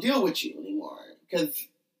just don't deal with you anymore. Because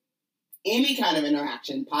any kind of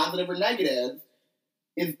interaction, positive or negative,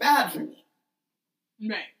 is bad for me.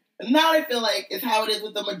 Right. And that, I feel like, is how it is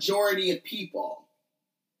with the majority of people.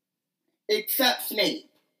 Except Snape.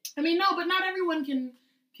 I mean, no, but not everyone can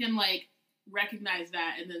like, recognize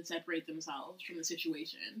that and then separate themselves from the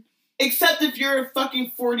situation. Except if you're a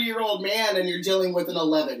fucking 40-year-old man and you're dealing with an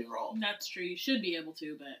 11-year-old. That's true. You should be able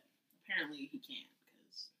to, but apparently he can't.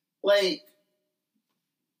 Like,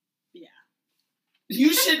 yeah.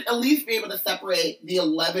 You should at least be able to separate the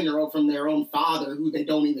 11-year-old from their own father, who they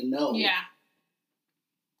don't even know. Yeah.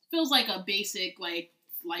 Feels like a basic, like,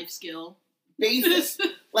 life skill. Basic,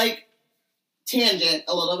 like, tangent,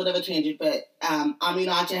 a little bit of a tangent, but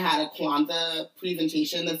Aminacha had a Kwanzaa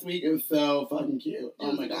presentation this week. It was so fucking cute.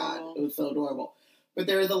 Oh my god. It was so adorable. But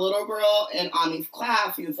there was a little girl in Ami's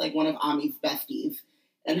class who was like one of Ami's besties.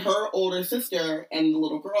 And her older sister and the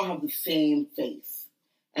little girl have the same face.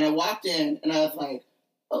 And I walked in and I was like,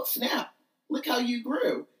 oh snap, look how you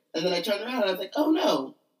grew. And then I turned around and I was like, oh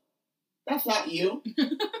no, that's not you.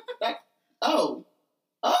 Oh,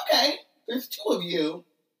 okay, there's two of you.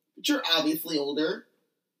 But you're obviously older.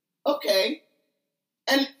 Okay.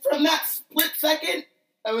 And from that split second,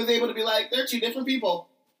 I was able to be like, they're two different people.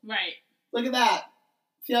 Right. Look at that.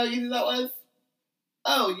 See how easy that was?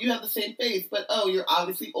 Oh, you have the same face, but oh, you're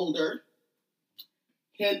obviously older.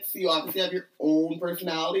 Hence, you obviously have your own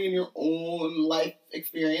personality and your own life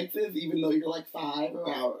experiences, even though you're like 5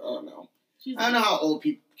 or how, I don't know. I don't know how old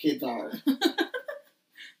kids are.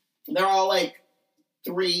 They're all like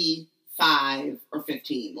 3, 5, or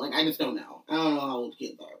 15. Like, I just don't know. I don't know how old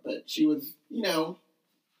kids are, but she was, you know,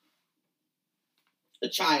 a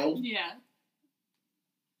child. Yeah.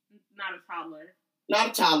 Not a toddler. Not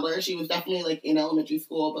a toddler. She was definitely, like, in elementary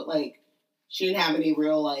school, but, like, she didn't have any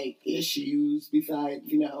real, like, issues besides,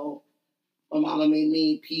 you know, my mama made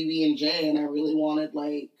me PB&J, and I really wanted,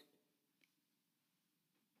 like,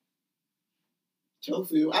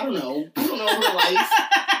 tofu. I don't know. I don't know her life.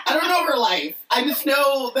 I don't know her life. I just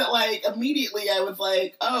know that, like, immediately I was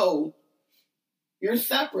like, oh, you're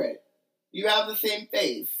separate. You have the same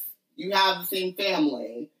face. You have the same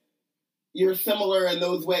family. You're similar in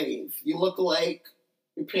those ways. You look alike.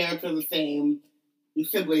 Your parents are the same. Your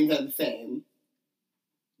siblings are the same.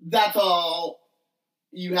 That's all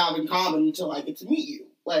you have in common until I get to meet you,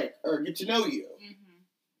 like, or get to know you.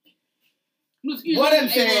 Mm-hmm. What I'm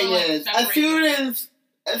saying is, as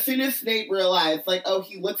soon as Snape realized, like, oh,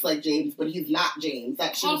 he looks like James, but he's not James.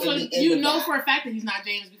 That should have been the end you of know that. for a fact that he's not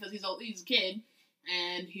James because he's a kid,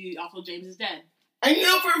 and James is dead. And you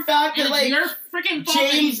know for a fact that, like, your freaking fault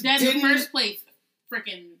that he's dead in the first place.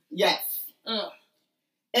 Freaking yes. Ugh.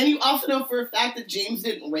 And you also know for a fact that James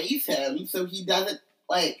didn't raise him, so he doesn't,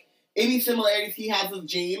 like, any similarities he has with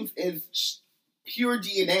James is pure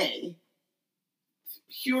DNA.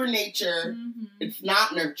 Pure nature. Mm-hmm. It's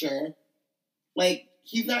not nurture. Like,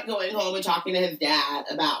 he's not going home and talking to his dad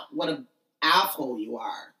about what an asshole you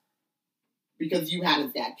are. Because you had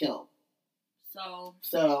his dad killed.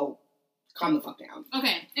 So, calm the fuck down.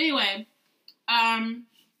 Okay, anyway.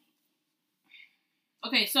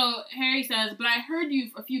 Okay, so Harry says, but I heard you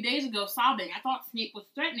a few days ago sobbing. I thought Snape was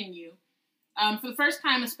threatening you. For the first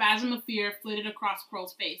time, a spasm of fear flitted across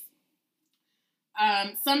Quirrell's face.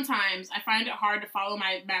 Sometimes I find it hard to follow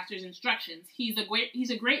my master's instructions. He's a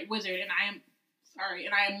great wizard, and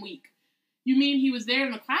I am weak. You mean he was there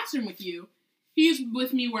in the classroom with you? He's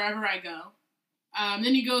with me wherever I go.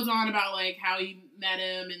 Then he goes on about, like, how he met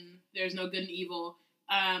him, and there's no good and evil.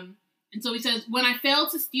 And so he says, when I failed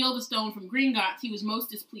to steal the stone from Gringotts, he was most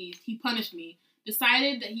displeased. He punished me,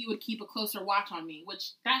 decided that he would keep a closer watch on me,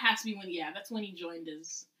 which that has to be that's when he joined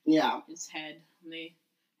his head, when they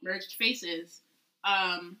merged faces.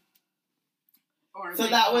 So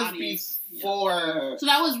that was before. So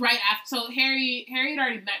that was right after. So Harry had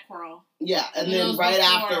already met Quirrell. Yeah, and then right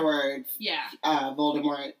afterwards, yeah,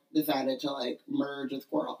 Voldemort decided to, like, merge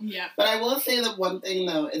with Quirrell. Yeah. But I will say that one thing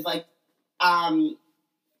though is, like,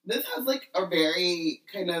 this has, like, a very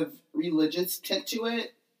kind of religious tint to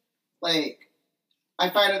it. Like, I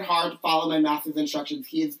find it hard to follow my master's instructions.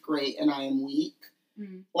 He is great and I am weak.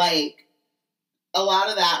 Mm. Like, a lot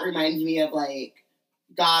of that reminds me of, like,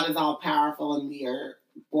 God is all powerful and we are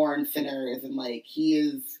born sinners, and, like, he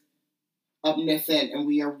is omniscient and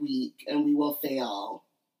we are weak and we will fail.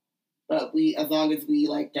 But as long as we,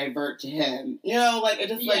 like, divert to him, you know, like, it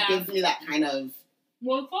just, like, gives me that kind of...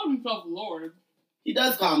 Well, he calls himself Lord. He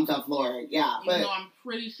does call himself Lord, yeah. Even though I'm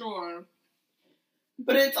pretty sure.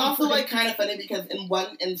 But it's also, like, kind of funny because in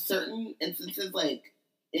certain instances, like,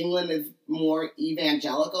 England is more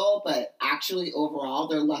evangelical, but actually overall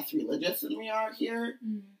they're less religious than we are here.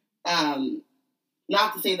 Mm.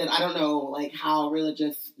 Not to say that I don't know, like, how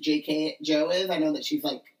religious Jo is. I know that she's,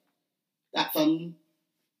 like, got some,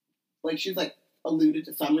 like, she's, like, alluded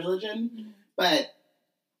to some religion. Mm. But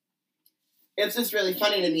it's just really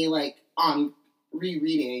funny to me, like, on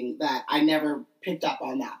rereading that I never picked up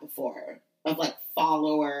on that before. Of, like,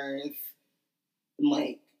 followers and,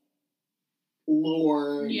 like,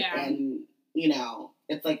 Lord and, you know,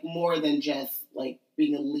 it's, like, more than just, like,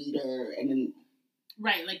 being a leader and then...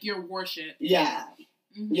 Right, like your worship. Yeah.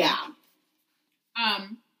 Mm-hmm. Yeah.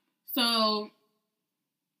 So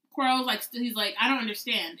Quirrell's like, he's like, I don't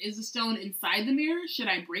understand. Is the stone inside the mirror? Should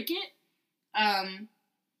I break it? And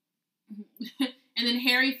then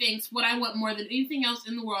Harry thinks, what I want more than anything else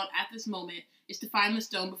in the world at this moment is to find the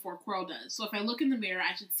stone before Quirrell does. So if I look in the mirror,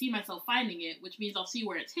 I should see myself finding it, which means I'll see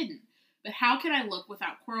where it's hidden. But how can I look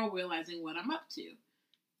without Quirrell realizing what I'm up to?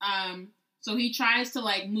 So he tries to,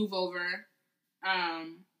 like, move over.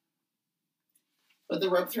 But the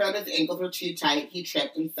ropes around his ankles were too tight. He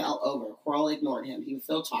tripped and fell over. Quirrell ignored him. He was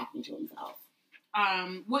still talking to himself.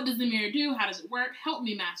 What does the mirror do? How does it work? Help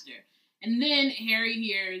me, master. And then Harry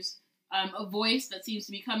hears a voice that seems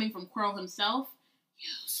to be coming from Quirrell himself.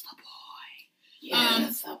 Use the boy.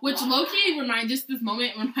 Yes, which low-key reminds me of,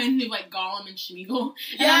 like, Gollum and Schmeagol.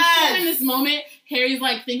 And yes! I'm sure in this moment, Harry's,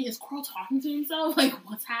 like, thinking, is Quirrell talking to himself? Like,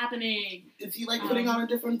 what's happening? Is he, like, putting on a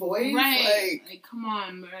different voice? Right. Like, come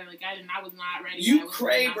on, bro. Like, I was not ready. You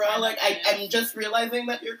cray, bro. Like, I'm just realizing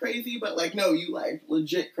that you're crazy, but, like, no, you, like,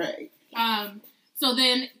 legit cray. So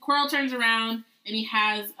then Quirrell turns around, and he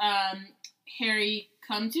has Harry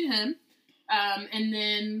come to him, and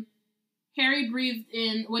then Harry breathed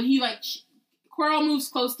in, when he, like... Quirrell moves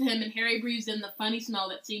close to him, and Harry breathes in the funny smell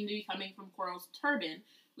that seemed to be coming from Quirrell's turban,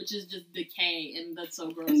 which is just decay, and that's so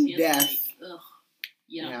gross. Yes. Like, ugh,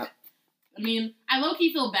 yuck. I mean, I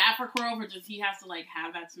low-key feel bad for Quirrell for just he has to, like,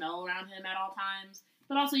 have that smell around him at all times.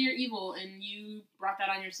 But also, you're evil, and you brought that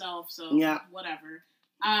on yourself, so whatever.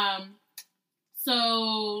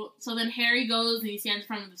 So then Harry goes, and he stands in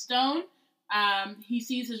front of the stone. He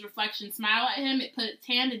sees his reflection smile at him. It put its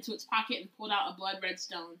hand into its pocket and pulled out a blood-red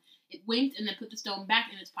stone. It winked and then put the stone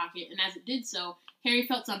back in its pocket, and as it did so, Harry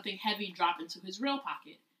felt something heavy drop into his real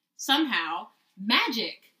pocket. Somehow,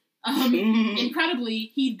 magic!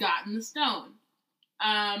 Incredibly, he'd gotten the stone.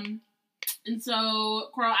 And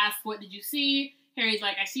so Quirrell asks, what did you see? Harry's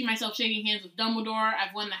like, I see myself shaking hands with Dumbledore.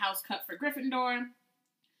 I've won the House Cup for Gryffindor.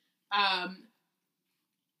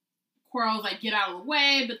 Quirrell's like, get out of the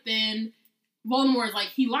way, but then Voldemort's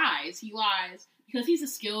like, he lies, because he's a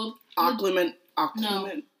skilled... Legilimens.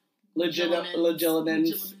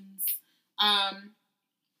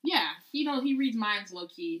 Yeah, he reads minds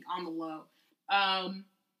low-key on the low.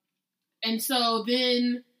 And so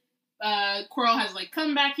then Quirrell has, like,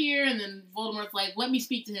 come back here, and then Voldemort's like, let me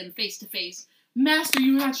speak to him face to face. Master,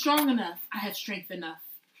 you're not strong enough. I have strength enough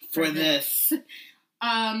for this.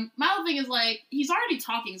 My whole thing is, like, he's already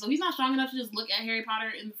talking, so he's not strong enough to just look at Harry Potter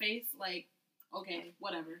in the face. Like, okay,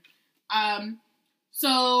 whatever.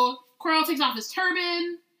 So Quirrell takes off his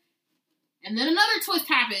turban, and then another twist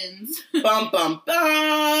happens. Bum, bum,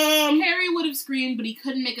 bum! Harry would have screamed, but he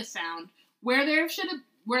couldn't make a sound. Where there should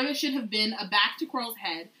have been a back to Quirrell's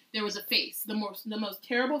head, there was a face. The most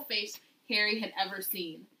terrible face Harry had ever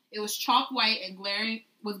seen. It was chalk white and glaring,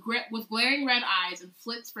 with glaring red eyes and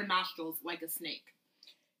slits for nostrils like a snake.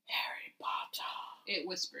 Harry Potter, it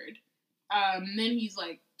whispered. Then he's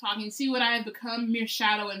like talking, see what I have become, mere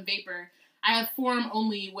shadow and vapor. I have form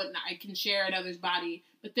only what I can share another's body,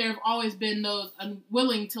 but there have always been those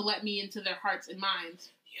unwilling to let me into their hearts and minds.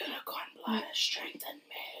 Unicorn blood has strengthened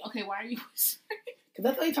me. Okay, why are you whispering? Because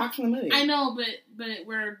that's how he talks in the movie. I know, but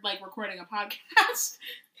we're, like, recording a podcast.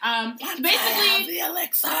 Basically... the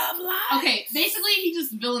elixir of life. Okay, basically he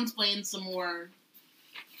just villain-splains some more.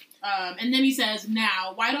 And then he says,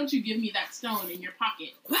 now, why don't you give me that stone in your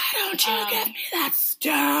pocket? Why don't you give me that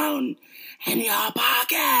stone in your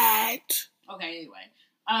pocket? Okay, anyway.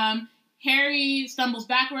 Harry stumbles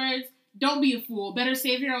backwards. Don't be a fool. Better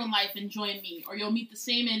save your own life and join me, or you'll meet the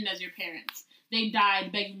same end as your parents. They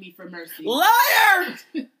died begging me for mercy. Liar!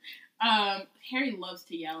 Harry loves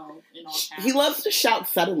to yell in all caps. He loves to shout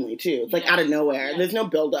suddenly, too. It's like out of nowhere. Yeah. There's no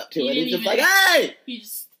build up to He it. He's just didn't like, hey! He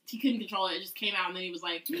couldn't control it. It just came out, and then he was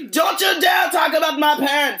like, Don't you dare talk about my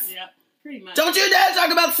parents! Yeah, pretty much. Don't you dare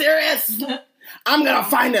talk about Sirius! I'm gonna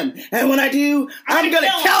find him, and when I do, I'm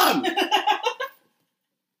gonna kill him!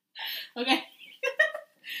 Okay.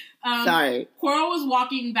 Sorry. Quirrell was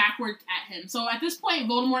walking backwards at him. So at this point,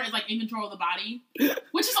 Voldemort is like in control of the body,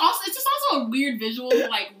 which is also it's just also a weird visual,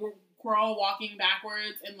 like Quirrell walking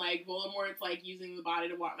backwards and like Voldemort's like using the body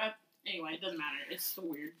to walk. Anyway, it doesn't matter. It's a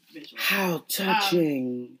weird visual. How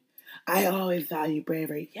touching! I always value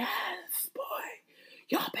bravery. Yes, boy,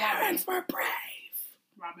 your parents were brave.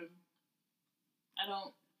 Robin, I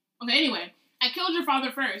don't. Okay, anyway, I killed your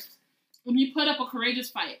father first, and you put up a courageous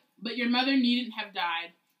fight, but your mother needn't have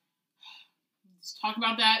died. Let's talk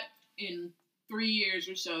about that in 3 years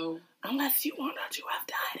or so. Unless you want her to have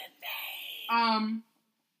died in vain.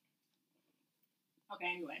 Okay,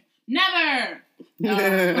 anyway. Never!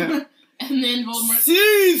 And then Voldemort...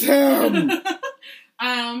 Seize him!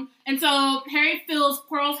 And so Harry feels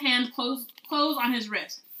Quirrell's hand close on his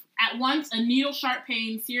wrist. At once, a needle-sharp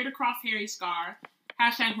pain seared across Harry's scar.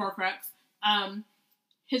 Hashtag Horcrux.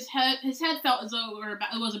 His head felt as though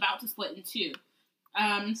it was about to split in two.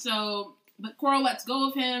 But Quirrell lets go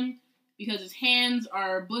of him because his hands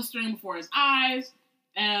are blistering before his eyes.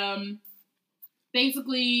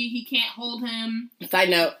 Basically, he can't hold him. Side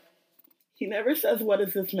note, he never says, what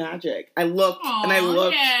is this magic? I looked, and I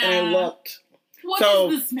looked, and I looked.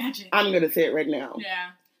 What is this magic? I'm going to say it right now.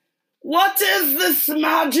 Yeah. What is this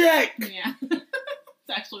magic? Yeah. It's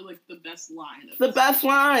actually, like, the best line. The best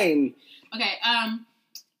line. Okay,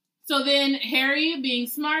 so then Harry, being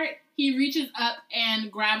smart, he reaches up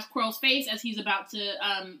and grabs Quirrell's face as he's about to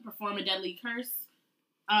perform a deadly curse.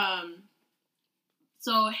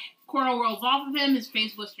 So Quirrell rolls off of him, his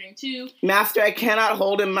face blistering too. Master, I cannot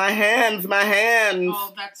hold him. My hands.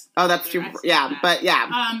 Oh, that's too. Yeah, but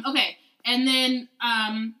yeah. Okay, and then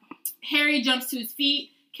Harry jumps to his feet,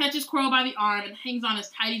 catches Quirrell by the arm, and hangs on as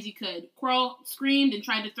tight as he could. Quirrell screamed and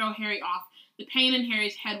tried to throw Harry off. The pain in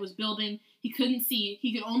Harry's head was building. He couldn't see.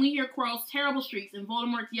 He could only hear Quirrell's terrible shrieks and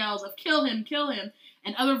Voldemort's yells of "Kill him! Kill him!"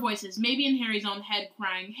 and other voices, maybe in Harry's own head,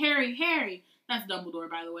 crying, "Harry! Harry!" That's Dumbledore,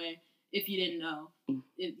 by the way, if you didn't know.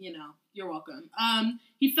 You're welcome.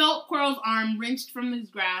 He felt Quirrell's arm wrenched from his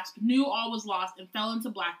grasp, knew all was lost, and fell into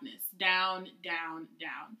blackness. Down, down,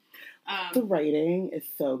 down. The writing is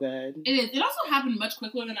so good. It is. It also happened much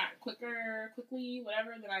quicker than I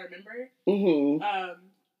remember. Mm-hmm.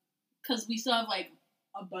 Because we still have, like,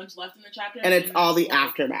 a bunch left in the chapter. And it's all the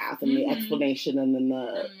aftermath and the explanation and then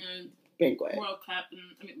the banquet. World Cup.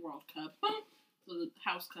 The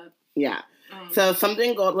House Cup. Yeah. So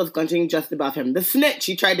something gold was glinting just above him. The snitch!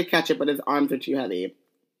 He tried to catch it, but his arms were too heavy.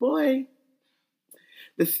 Boy.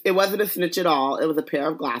 It wasn't a snitch at all. It was a pair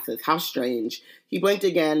of glasses. How strange. He blinked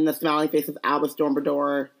again, and the smiling face of Albus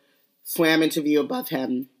Dumbledore swam into view above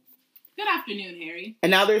him. Good afternoon, Harry. And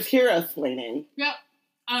now there's Hera explaining. Yep.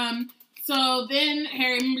 So then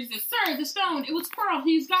Harry remembers this. Sir, the stone! It was Quirrell!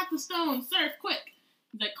 He's got the stone! Sir, quick!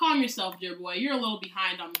 He's like, calm yourself, dear boy. You're a little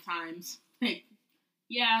behind on the times. Like,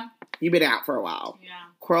 yeah. You've been out for a while. Yeah.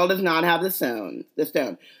 Quirrell does not have the stone.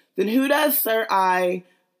 Then who does, sir?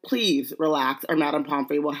 Please relax, or Madame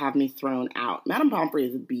Pomfrey will have me thrown out. Madame Pomfrey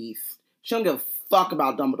is a beast. She don't give a fuck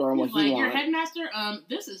about Dumbledore and what he wants. Your headmaster,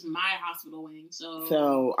 this is my hospital wing,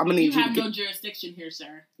 so I'm gonna need you to no jurisdiction here,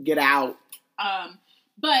 sir. Get out.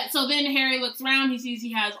 But so then Harry looks around. He sees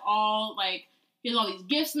he has all these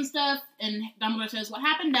gifts and stuff, and Dumbledore says, "What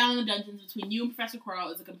happened down in the dungeons between you and Professor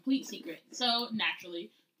Quirrell is a complete secret." So naturally,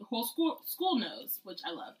 the whole school knows, which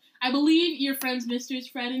I love. I believe your friends, Misters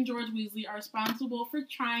Fred and George Weasley, are responsible for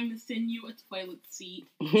trying to send you a toilet seat.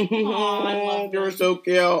 Aww, I love them. You're so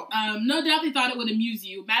cute. No doubt they thought it would amuse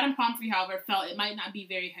you. Madame Pomfrey, however, felt it might not be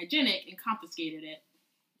very hygienic and confiscated it.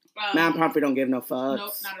 Madame Pomfrey don't give no fucks.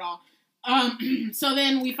 Nope, not at all. So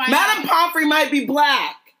then we find Madame Pomfrey might be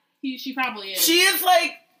black. She probably is. She is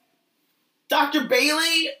like Dr.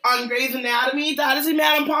 Bailey on Grey's Anatomy. That is who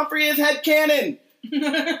Madame Pomfrey is headcanon.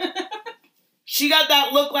 She got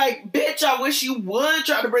that look like, bitch, I wish you would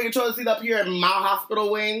try to bring a toilet seat up here in my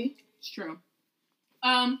hospital wing. It's true.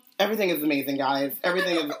 Everything is amazing, guys.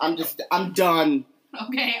 Everything is, I'm done.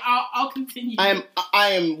 Okay, I'll continue. I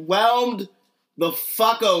am whelmed the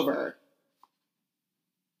fuck over.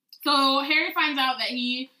 So Harry finds out that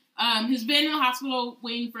he has been in the hospital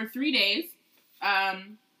wing for 3 days. But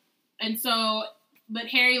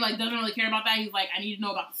Harry doesn't really care about that. He's like, I need to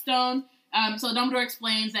know about the stone. So Dumbledore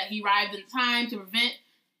explains that he arrived in time to prevent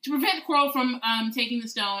To prevent Quirrell from taking the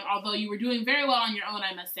stone, although you were doing very well on your own,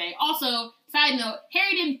 I must say. Also, side note,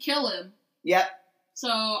 Harry didn't kill him. Yep. So,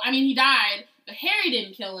 I mean, he died, but Harry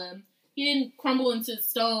didn't kill him. He didn't crumble into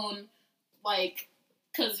stone, like,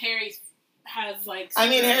 because Harry has, like... I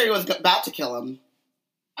mean, Harry was about to kill him.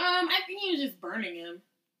 I think he was just burning him.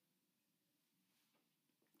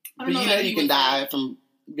 But you know you can die from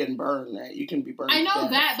getting burned, right? You can be burned. I know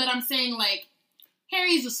that, but I'm saying, like,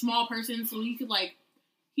 Harry's a small person, so he could, like,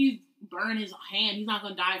 he burn his hand. He's not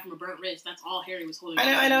going to die from a burnt wrist. That's all Harry was holding on.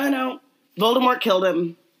 I know. Voldemort killed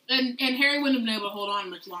him. And Harry wouldn't have been able to hold on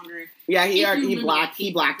much longer. Yeah, he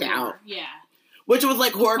blacked out. Yeah. Which was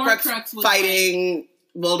like Horcrux was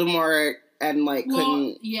Voldemort and like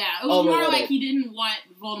couldn't. Yeah, it was more like he didn't want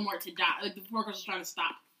Voldemort to die. Like the Horcrux was trying to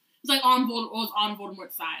stop. It was like on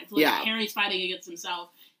Voldemort's side. So like Harry's fighting against himself,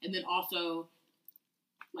 and then also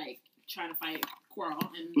like trying to fight Quirrell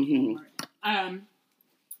and Voldemort.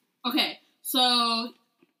 Okay, so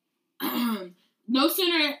no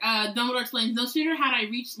sooner Dumbledore explains. No sooner had I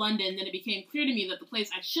reached London than it became clear to me that the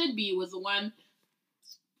place I should be was the one.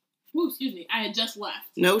 Ooh, excuse me. I had just left.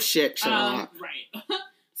 No shit, Sherlock. Right.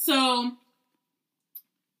 So,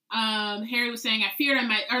 Harry was saying,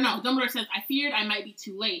 Dumbledore says, I feared I might be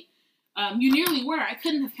too late. You nearly were. I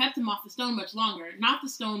couldn't have kept him off the stone much longer. Not the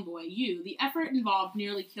stone boy, you. The effort involved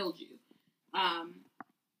nearly killed you.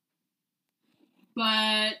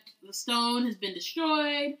 But the stone has been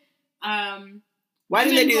destroyed. Why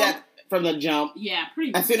didn't they do that from the jump? Yeah,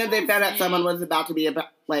 pretty much. As soon as they found out someone was about to be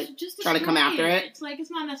trying to come after it. It's like,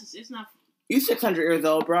 it's not necessary. It's not. You 600 years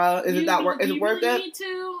old, bro. Is it worth it? Need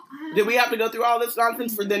to? Did we have to go through all this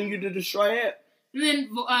nonsense for then you to destroy it? And then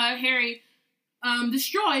Harry,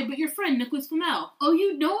 destroyed, but your friend Nicholas Flamel. Oh,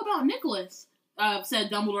 you know about Nicholas?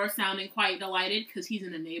 Said Dumbledore, sounding quite delighted because he's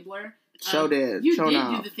an enabler. Did. You did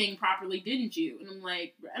do the thing properly, didn't you?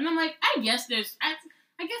 And I'm like, I guess there's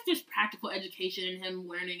practical education in him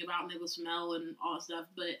learning about Nicholas Flamel and all that stuff,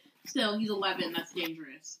 but still, he's 11. That's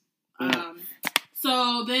dangerous.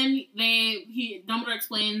 So then Dumbledore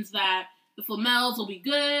explains that the Flamels will be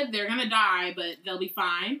good. They're gonna die, but they'll be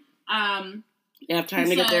fine. They have time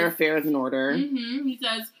to get their affairs in order. Mm-hmm, he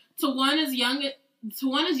says, to one as young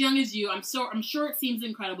as you, I'm sure it seems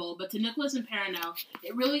incredible, but to Nicholas and Perenelle,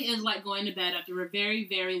 it really is like going to bed after a very,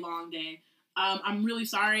 very long day. I'm really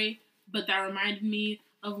sorry, but that reminded me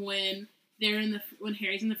of when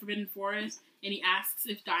Harry's in the Forbidden Forest and he asks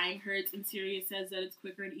if dying hurts, and Sirius says that it's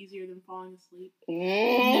quicker and easier than falling asleep.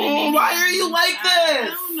 Why are you like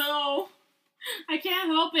this? I don't know. I can't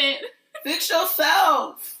help it. Fix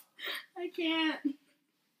yourself. I can't.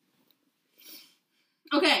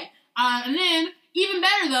 Okay, and then, even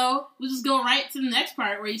better though, we'll just go right to the next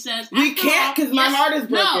part where he says... We can't, because my heart is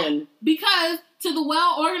broken. No, because to the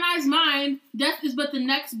well-organized mind, death is but the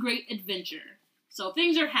next great adventure. So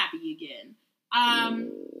things are happy again.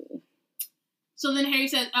 So then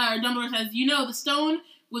Dumbledore says, the stone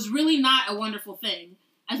was really not a wonderful thing.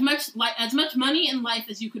 As much money and life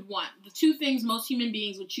as you could want. The two things most human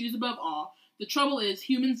beings would choose above all. The trouble is,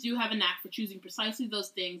 humans do have a knack for choosing precisely those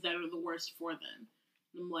things that are the worst for them.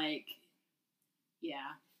 I'm like,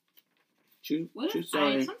 yeah. True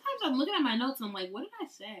story. Sometimes I'm looking at my notes and I'm like, what did I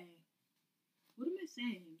say? What am I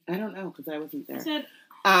saying? I don't know, because I wasn't there. I said,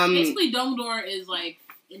 basically Dumbledore is like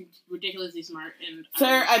ridiculously smart. And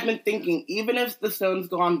Sir, I've been thinking, even if the stone's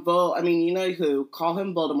gone you know who, call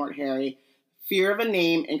him Voldemort, Harry. Fear of a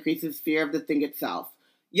name increases fear of the thing itself.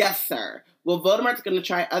 Yes, sir. Well, Voldemort's going to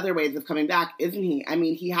try other ways of coming back, isn't he? I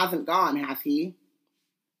mean, he hasn't gone, has he?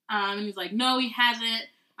 And he's like, no, he hasn't.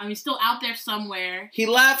 He's still out there somewhere. He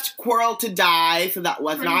left Quirrell to die, so that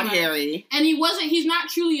was not Harry. And he's not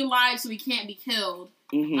truly alive, so he can't be killed.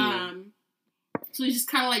 Mm-hmm. So he's just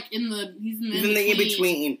kind of like he's in the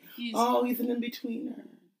in-between. He's an in-betweener.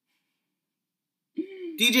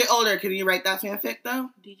 DJ Older, can you write that fanfic, though?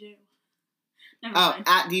 DJ? Never mind.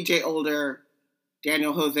 At DJ Older,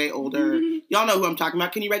 Daniel Jose Older. Y'all know who I'm talking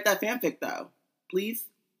about. Can you write that fanfic, though? Please?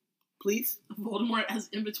 Please? Voldemort as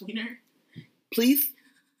in-betweener? Please?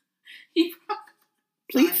 Please?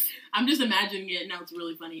 Sorry. I'm just imagining it. Now it's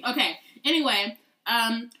really funny. Okay. Anyway,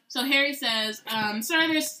 so Harry says,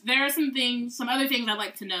 sir, there are some other things I'd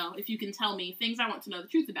like to know, if you can tell me, things I want to know the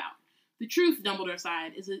truth about. The truth, Dumbledore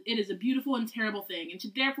sighed, it is a beautiful and terrible thing, and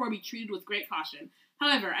should therefore be treated with great caution.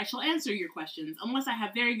 However, I shall answer your questions, unless I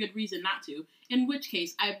have very good reason not to, in which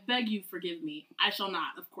case, I beg you forgive me. I shall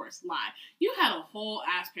not, of course, lie. You had a whole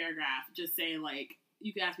ass paragraph just saying, like,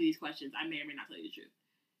 you can ask me these questions, I may or may not tell you the truth.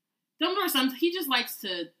 Dumbledore, he just likes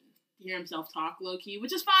to hear himself talk low key,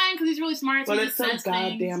 which is fine because he's really smart. So But he it's just so says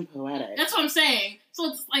goddamn things. poetic. That's what I'm saying.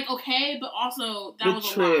 So it's like okay, but also that The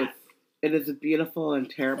was a truth. lot. It is a beautiful and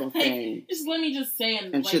terrible thing. Just let me just say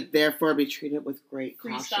And should therefore be treated with great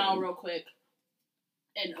freestyle caution. real quick.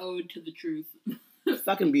 An ode to the truth.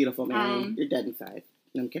 Fucking beautiful, man. You're dead inside.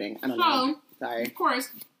 No, I'm kidding. I don't know. Sorry. Of course,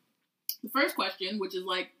 the first question, which is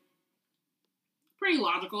like pretty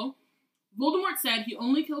logical. Voldemort said he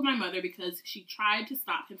only killed my mother because she tried to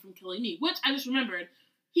stop him from killing me, which I just remembered.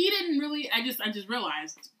 He didn't really. I just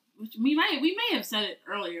realized, which we may have said it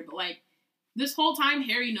earlier, but like this whole time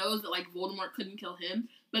Harry knows that like Voldemort couldn't kill him,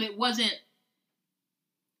 but it wasn't.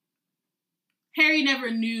 Harry never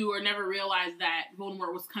knew or never realized that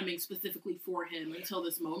Voldemort was coming specifically for him until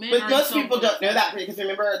this moment. But most people don't know that because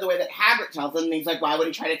remember the way that Hagrid tells them, he's like, why would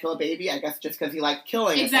he try to kill a baby? I guess just because he liked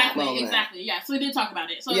killing Exactly, at that moment. exactly, yeah. So we did talk about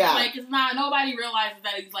it. So Yeah. it's like, it's not, nobody realizes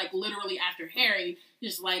that he's like literally after Harry.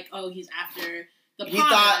 Just like, oh, he's after the Potters. He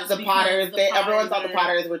thought the Potters, everyone thought the are-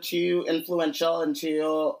 Potters were too influential and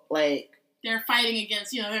too, like... They're fighting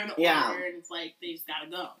against, they're in the order, and it's like, they just gotta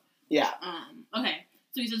go. Yeah. Okay.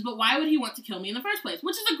 So he says, but why would he want to kill me in the first place?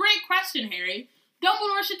 Which is a great question, Harry.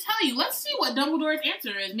 Dumbledore should tell you. Let's see what Dumbledore's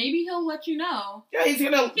answer is. Maybe he'll let you know. Yeah, he's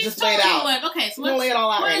gonna just lay it totally out. Like, okay, so He's gonna lay it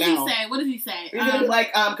all out what right does now. he say? What does he say? He's gonna be like,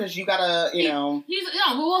 because you gotta, We'll You see.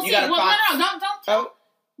 got a Well, box. no, don't. Oh,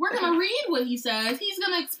 We're gonna read what he says. He's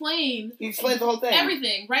gonna explain. he explains the whole thing.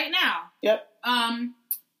 Everything right now. Yep.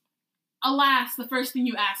 Alas, the first thing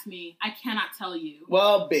you asked me, I cannot tell you.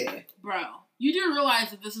 Well, big. Bro, you do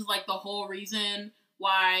realize that this is like the whole reason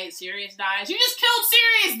why Sirius dies? You just killed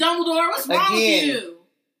Sirius, Dumbledore! What's wrong with you?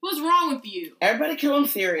 What's wrong with you? Everybody killing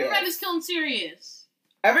Sirius. Everybody's killing Sirius.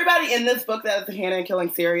 Everybody in this book that has a hand in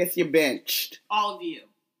killing Sirius, you benched. All of you.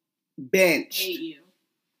 Benched. Hate you.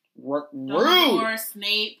 Rude. Dumbledore,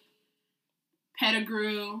 Snape,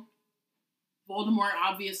 Pettigrew, Voldemort,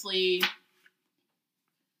 obviously.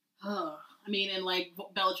 I mean, and like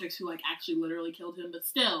Bellatrix, who like actually literally killed him, but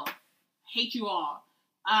still, hate you all.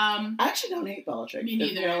 I actually don't hate Bellatrix. Me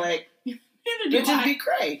neither. Like, Neither do bitches I. be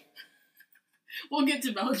cray. We'll get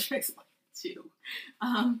to Bellatrix too.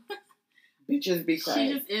 Bitches be cray.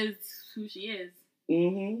 She just is who she is.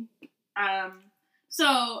 Mm-hmm.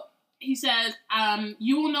 So he says,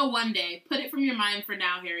 you will know one day. Put it from your mind for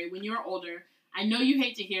now, Harry. When you are older, I know you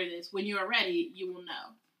hate to hear this. When you are ready, you will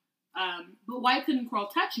know. But why couldn't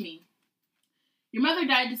Quirrell touch me? Your mother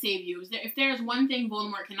died to save you. If there is one thing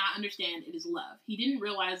Voldemort cannot understand, it is love. He didn't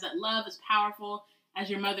realize that love, as powerful as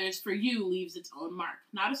your mother's for you, leaves its own mark.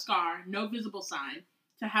 Not a scar, no visible sign.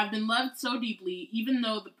 To have been loved so deeply, even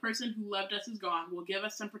though the person who loved us is gone, will give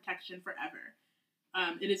us some protection forever.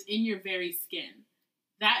 It is in your very skin.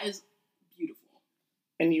 That is beautiful.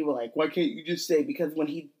 And you were like, why can't you just say? Because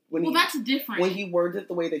that's different. When he words it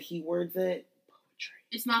the way that he words it, poetry.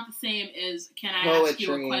 It's not the same as, can I ask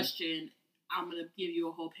you a question? I'm going to give you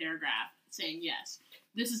a whole paragraph saying yes.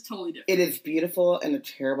 This is totally different. It is beautiful and a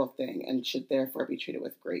terrible thing and should therefore be treated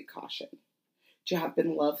with great caution. To have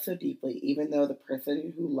been loved so deeply, even though the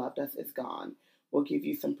person who loved us is gone, will give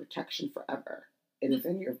you some protection forever. It is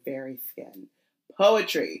in your very skin.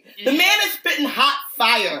 Poetry. The man is spitting hot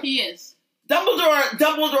fire. He is.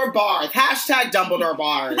 Dumbledore bars. Hashtag Dumbledore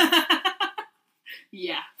bars.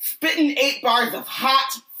 Yeah. Spitting 8 bars of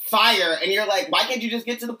hot fire, and you're like, why can't you just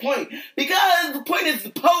get to the point? Because the point is the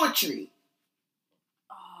poetry.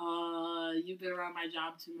 You've been around my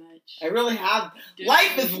job too much. I really have. Dude.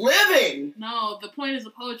 Life is living. No, the point is the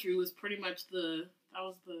poetry was pretty much the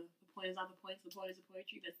point is not the point, the point is the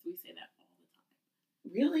poetry. We say that all the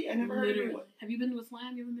time. Really? I never heard of it. Have you been to a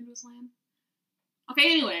slam? You ever been to a slam? Okay,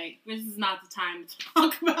 anyway, this is not the time to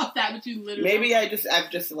talk about that, but you literally... Maybe I've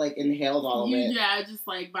just like inhaled all of it. Yeah, just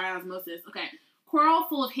like by osmosis. Okay. Quirrell,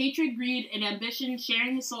 full of hatred, greed, and ambition,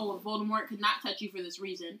 sharing his soul with Voldemort, could not touch you for this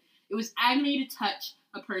reason. It was agony to touch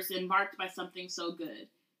a person marked by something so good.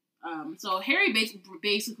 So Harry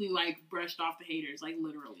basically like brushed off the haters, like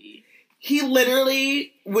literally. He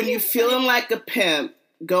literally, when you feeling like a pimp,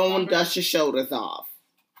 go and dust your shoulders off.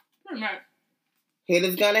 Pretty much.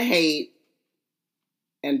 Haters gonna hate.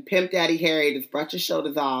 And Pimp Daddy Harry just brushed his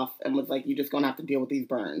shoulders off and was like, "You just gonna have to deal with these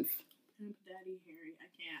burns." Pimp Daddy Harry, I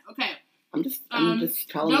can't. Okay. I'm just telling the truth.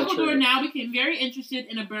 Dumbledore now became very interested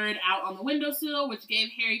in a bird out on the windowsill, which gave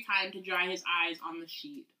Harry time to dry his eyes on the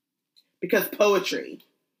sheet. Because poetry.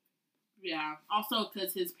 Yeah. Also,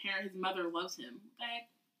 because his mother loves him.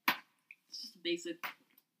 Okay. It's just a basic part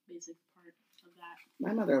of that.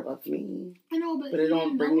 My mother loves me. I know, but it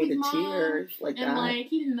don't bring me to tears like that. And like,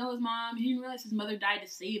 he didn't know his mom. He didn't realize his mother died to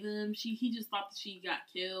save him. He just thought that she got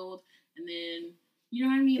killed, and then You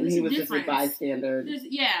know what I mean? And There's he a was just a difference. bystander.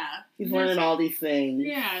 He's learning all these things.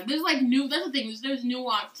 Yeah, there's like that's the thing. There's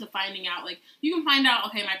nuance to finding out. Like, you can find out,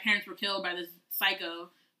 okay, my parents were killed by this psycho.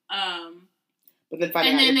 But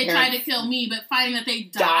then they tried to kill me, but finding that they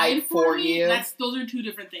died for me, those are two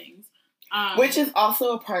different things. Which is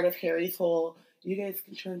also a part of Harry's whole, you guys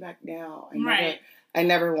can turn back now. I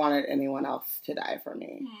never wanted anyone else to die for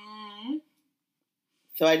me. Aww.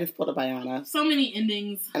 So I just pulled a Biana. So many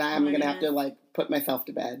endings. And I'm going to have to, like, put myself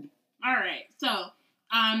to bed. All right. So,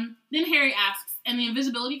 then Harry asks, and the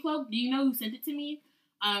invisibility cloak, do you know who sent it to me?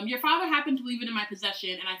 Your father happened to leave it in my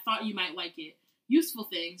possession, and I thought you might like it. Useful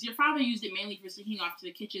things. Your father used it mainly for sneaking off to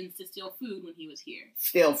the kitchens to steal food when he was here.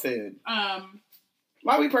 Steal food. Why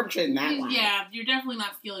are we perpetrating that line? Yeah, you're definitely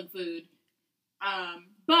not stealing food.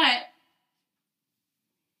 But,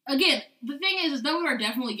 again, the thing is Dumbledore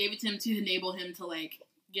definitely gave it to him to enable him to, like,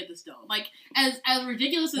 get the stone. Like, as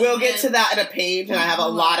ridiculous as we'll get to that in a page, and I have a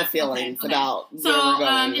lot of feelings about where we're going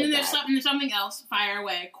and then with there's something else. Fire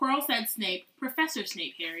away. Quirrell said Snape. Professor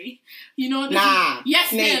Snape, Harry. You know what this is? Yes,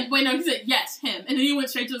 Snape. him. Wait, no, he said yes, him. And then he went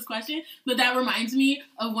straight to his question. But that reminds me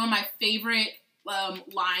of one of my favorite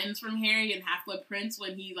lines from Harry in Half-Blood Prince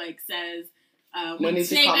when he, like, says... when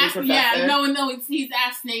Snape asked... Yeah, he's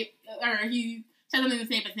asked Snape... Or he said something to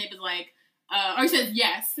Snape, and Snape is like... or he says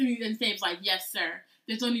yes, and Snape's like, yes, sir.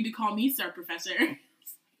 There's no need to call me Sir Professor. Harry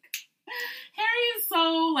is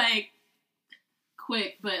so, like,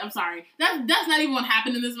 quick, but I'm sorry. That's not even what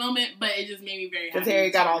happened in this moment, but it just made me very happy. Because Harry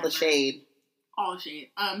got all the shade. All the shade.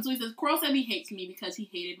 So he says, Quirrell said he hates me because he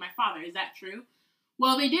hated my father. Is that true?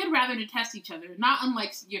 Well, they did rather detest each other, not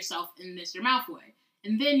unlike yourself and Mr. Malfoy.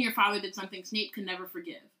 And then your father did something Snape could never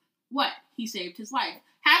forgive. What? He saved his life.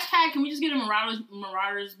 Hashtag, can we just get a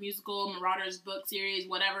Marauders musical, Marauders book series,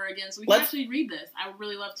 whatever again, so we can actually read this? I would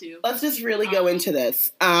really love to. Let's just really go into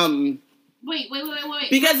this. Wait.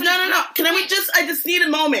 Because, no. I just need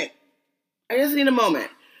a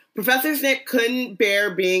moment. Professor Snape couldn't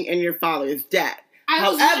bear being in your father's debt. I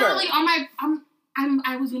was literally on my...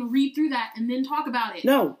 I was going to read through that and then talk about it.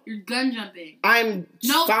 No. You're gun jumping. Fine.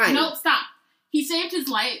 No, stop. He saved his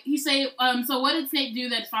life. So what did Snape do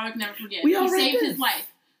that his father could never forget? He saved his life.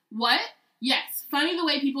 What? Yes. Funny the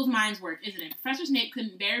way people's minds work, isn't it? Professor Snape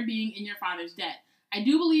couldn't bear being in your father's debt. I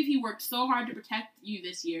do believe he worked so hard to protect you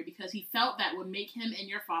this year because he felt that would make him and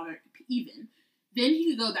your father even. Then he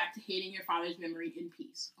could go back to hating your father's memory in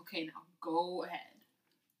peace. Okay, now, go ahead.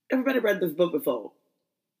 Everybody read this book before.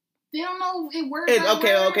 They don't know it works.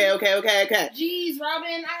 Okay. Jeez,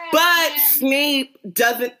 Robin. But Snape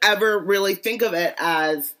doesn't ever really think of it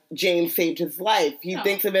as James saved his life. He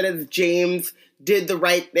thinks of it as James did the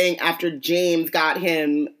right thing after James got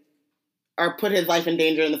him or put his life in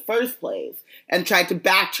danger in the first place and tried to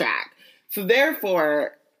backtrack. So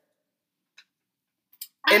therefore,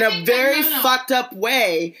 in a very fucked up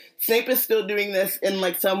way, Snape is still doing this in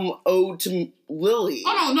like some ode to Lily.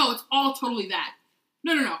 Oh, no, it's all totally that.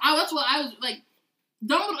 No. That's what I was like.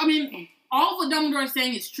 Dumbledore. I mean, all of what Dumbledore is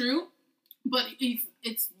saying is true, but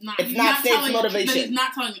it's not. It's not Snape's motivation. But he's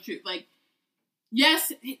not telling the truth. Like,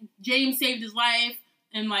 yes, James saved his life,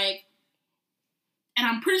 and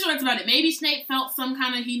I'm pretty sure that's about it. Maybe Snape felt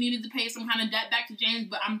he needed to pay some kind of debt back to James,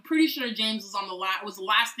 but I'm pretty sure James was the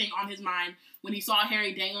last thing on his mind when he saw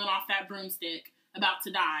Harry dangling off that broomstick about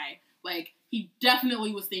to die. Like, he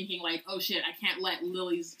definitely was thinking, like, oh shit, I can't let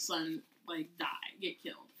Lily's son get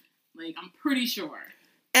killed. Like, I'm pretty sure.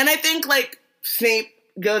 And I think, like, Snape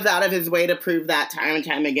goes out of his way to prove that time and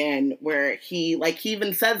time again, where he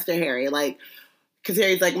even says to Harry, like, because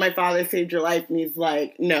Harry's like, my father saved your life, and he's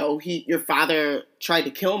like, no, your father tried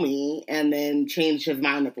to kill me, and then changed his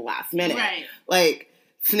mind at the last minute. Right. Like,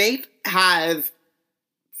 Snape has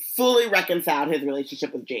fully reconciled his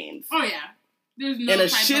relationship with James. Oh, yeah. There's no in a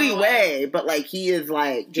shitty way, but, like, he is,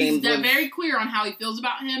 like, James... He's very clear on how he feels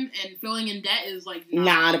about him, and feeling in debt is, like,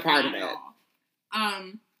 not a part of it.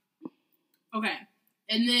 Okay.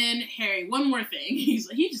 And then, Harry, one more thing.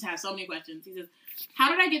 He just has so many questions. He says, how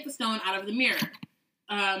did I get the stone out of the mirror?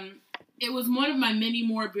 It was one of my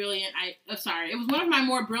more brilliant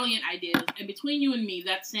ideas, and between you and me,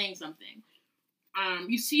 that's saying something.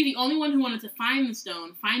 You see, the only one who wanted to find the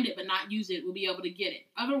stone, find it but not use it, will be able to get it.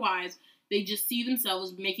 Otherwise... they just see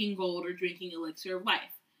themselves making gold or drinking elixir of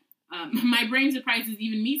life. My brain surprises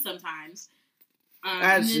even me sometimes.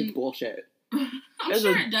 That's just bullshit. I'm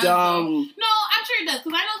sure it does. No, I'm sure it does.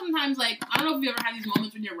 Because I know sometimes, like, I don't know if you ever had these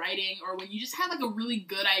moments when you're writing or when you just have, like, a really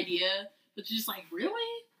good idea, but you're just like,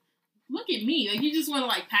 really? Look at me. Like, you just want to,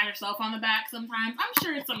 like, pat yourself on the back sometimes. I'm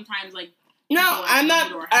sure it's sometimes, like... No, I'm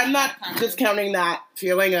not discounting that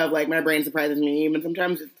feeling of, like, my brain surprises me. Even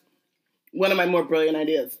sometimes one of my more brilliant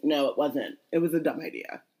ideas. No, it wasn't. It was a dumb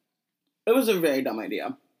idea. It was a very dumb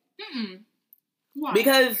idea. Why?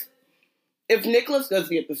 Because if Nicholas goes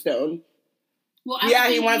to get the stone, well,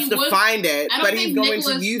 he wants to find it, but he's going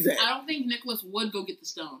to use it. I don't think Nicholas would go get the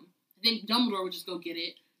stone. I think Dumbledore would just go get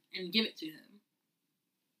it and give it to him.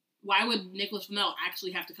 Why would Nicholas Flamel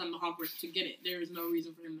actually have to come to Hogwarts to get it? There is no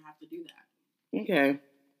reason for him to have to do that. Okay.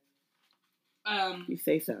 You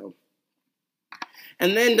say so.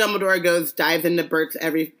 And then Dumbledore dives into Bert's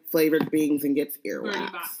every flavored beans and gets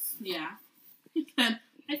earwax. Yeah. He said,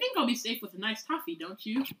 I think I'll be safe with a nice toffee, don't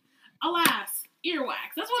you? Alas,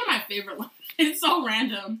 earwax. That's one of my favorite lines. It's so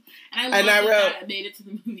random. And I love that made it to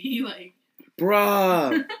the movie. Like,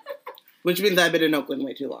 bruh. Which means I've been in Oakland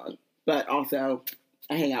way too long. But also,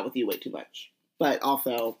 I hang out with you way too much. But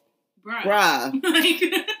also, bruh. Like,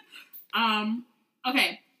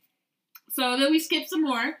 okay. So then we skip some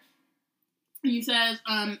more. And he says,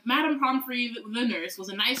 Madame Pomfrey, the nurse, was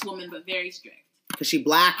a nice woman, but very strict. Because she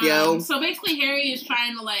black, yo. So basically Harry is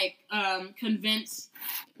trying to, like, convince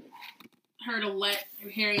her to let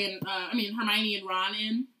Hermione and Ron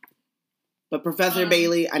in. But Professor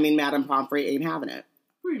Madame Pomfrey ain't having it.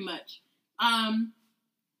 Pretty much.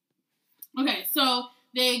 Okay, so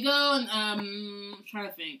they go and, I'm trying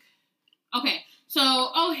to think. Okay,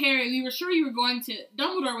 so, Harry, we were sure you were going to...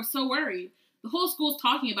 Dumbledore was so worried. The whole school's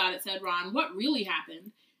talking about it, said Ron. What really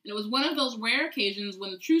happened? And it was one of those rare occasions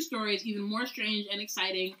when the true story is even more strange and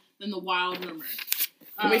exciting than the wild rumors.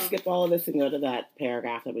 Can we skip all of this and go to that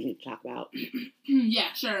paragraph that we need to talk about?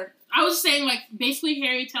 Yeah, sure. I was saying, like, basically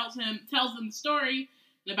Harry tells them the story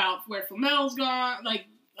about where Flamel's gone, like,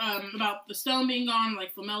 about the stone being gone,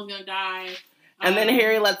 like, Flamel's gonna die. And then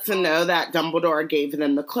Harry lets him know that Dumbledore gave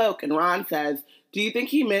them the cloak, and Ron says, do you think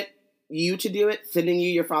he meant you to do it, sending you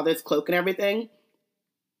your father's cloak and everything?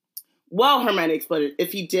 Well, Hermione exploded.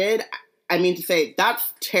 If he did, I mean to say,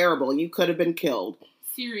 that's terrible. You could have been killed.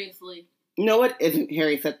 Seriously. No, it isn't,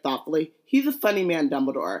 Harry said thoughtfully. He's a funny man,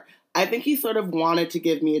 Dumbledore. I think he sort of wanted to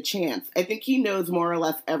give me a chance. I think he knows more or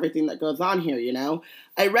less everything that goes on here, you know?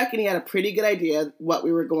 I reckon he had a pretty good idea what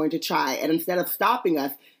we were going to try, and instead of stopping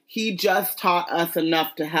us, he just taught us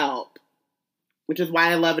enough to help. Which is why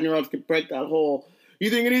 11-year-olds could break that whole, you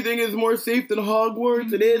think anything is more safe than Hogwarts?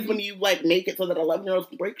 Mm-hmm. It is when you, like, make it so that 11-year-olds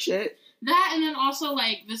can break shit. That, and then also,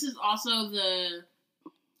 like, this is also the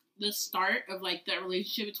start of, like, the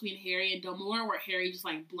relationship between Harry and Dumbledore, where Harry just,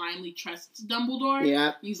 like, blindly trusts Dumbledore.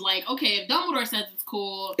 Yeah. He's like, okay, if Dumbledore says it's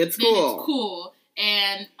cool, it's then cool. It's cool.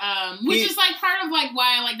 And, which is, like, part of, like,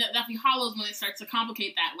 why I like that Deathly Hallows when it starts to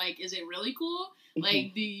complicate that. Like, is it really cool? Mm-hmm.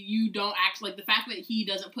 Like, you don't actually, like, the fact that he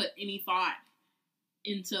doesn't put any thought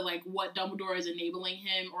into, like, what Dumbledore is enabling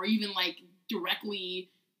him, or even, like, directly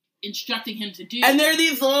instructing him to do. And there are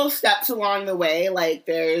these little steps along the way, like,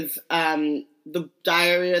 there's, the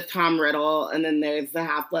Diary of Tom Riddle, and then there's the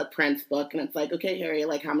Half-Blood Prince book, and it's like, okay, Harry,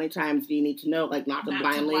 like, how many times do you need to know, like, not to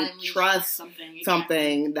blindly trust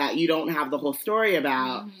something that you don't have the whole story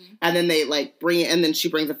about, mm-hmm. And then they, like, bring it, and then she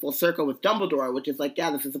brings it full circle with Dumbledore, which is like,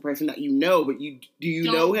 yeah, this is a person that you know, but do you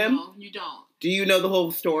know him? No, you don't. Do you know the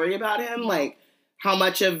whole story about him? No. Like, how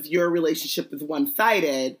much of your relationship is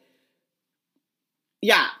one-sided?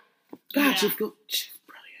 Yeah. God, she's brilliant.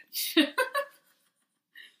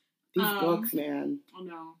 These books, man. I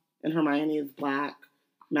know. And Hermione is black.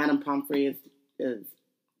 Madame Pomfrey is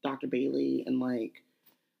Dr. Bailey, and like.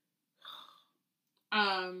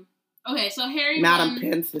 Okay, so Harry. Madame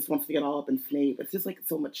Pince just wants to get all up in Snape. It's just like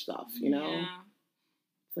so much stuff, you know. Yeah.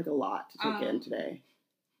 It's like a lot to take in today.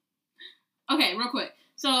 Okay, real quick.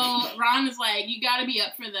 So Ron is like, you got to be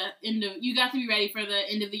up for you got to be ready for the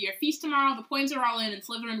end of the year feast tomorrow. The points are all in, and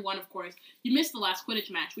Slytherin won, of course. You missed the last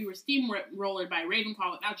Quidditch match. We were steamrollered by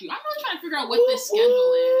Ravenclaw without you. I'm really trying to figure out what this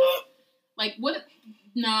schedule is. Like, what?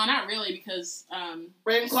 No, not really, because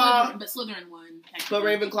Ravenclaw, Slytherin won. But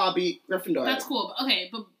Ravenclaw beat Gryffindor. That's cool. But, okay,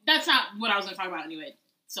 but that's not what I was going to talk about anyway.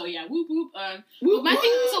 So yeah, whoop whoop. Whoop, my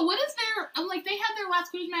thing. So what is their? I'm like, they had their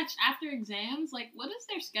last Quidditch match after exams. Like, what is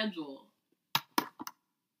their schedule?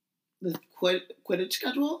 The Quidditch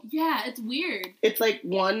schedule? Yeah, it's weird. It's like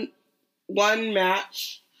one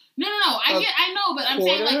match. No. I know, but I'm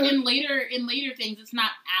saying like in later things, it's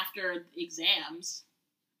not after exams.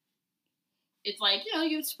 It's like, you know,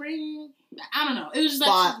 you get spring. I don't know. It was just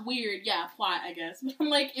like weird. Yeah, plot, I guess. But I'm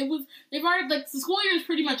like, they've already, like, the school year is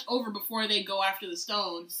pretty much over before they go after the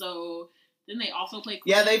stone. So then they also play Quidditch.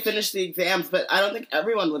 Yeah, they finished the exams, but I don't think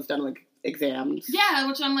everyone was done with exams. Yeah,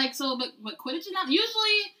 which I'm like, so, but Quidditch is not.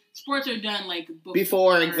 Usually sports are done like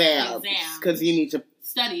before exams, because you need to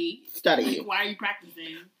study. Study. Like, why are you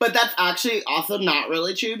practicing? But that's actually also not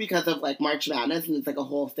really true because of, like, March Madness, and it's, like, a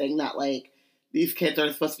whole thing that, like, these kids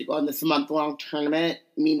are supposed to go on this month-long tournament.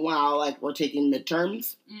 Meanwhile, like, we're taking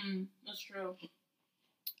midterms. That's true.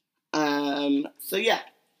 So, yeah.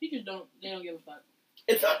 Teachers don't give a fuck.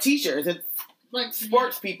 It's not teachers. It's, like,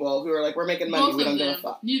 sports people who are like, we're making money. We don't give a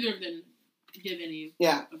fuck. Neither of them give any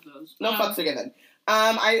of those. No fucks are given.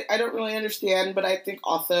 I don't really understand, but I think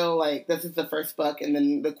also, like, this is the first book, and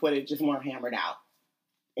then the Quidditch is more hammered out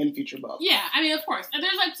in future books. Yeah, I mean, of course. And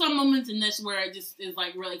there's, like, some moments in this where it just is,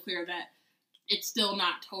 like, really clear that it's still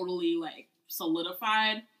not totally, like,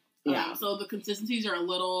 solidified. Yeah. So the consistencies are a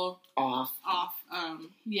little off.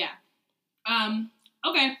 Yeah.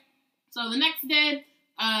 Okay. So the next day,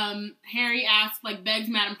 Harry asks, like, begs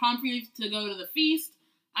Madame Pomfrey to go to the feast.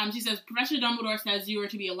 She says, Professor Dumbledore says you are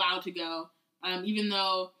to be allowed to go, even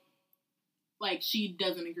though, like, she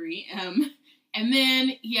doesn't agree. And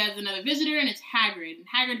then he has another visitor, and it's Hagrid. And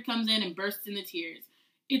Hagrid comes in and bursts into tears.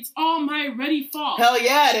 It's all my ready fault. Hell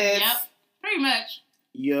yeah, it is. Yep. Pretty much.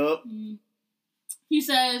 Yup. He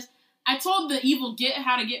says, I told the evil Git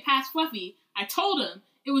how to get past Fluffy. I told him.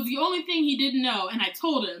 It was the only thing he didn't know, and I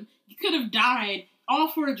told him. He could have died, all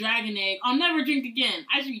for a dragon egg. I'll never drink again.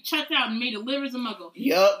 I should be chucked out and made to live as a muggle.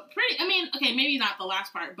 Yup. Okay, maybe not the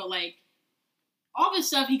last part, but, like, all this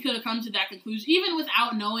stuff he could have come to that conclusion, even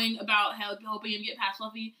without knowing about helping him get past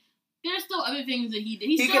Fluffy. There's still other things that he did.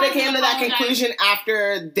 He could have came to that conclusion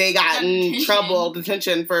after they got in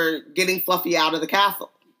detention for getting Fluffy out of the castle.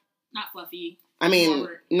 Not Fluffy. I mean,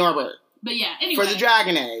 Norbert. But yeah, anyway. For the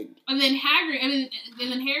dragon egg. And then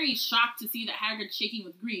then Harry's shocked to see that Hagrid's shaking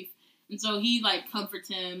with grief. And so he, like, comforts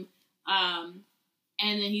him. And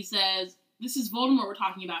then he says, this is Voldemort we're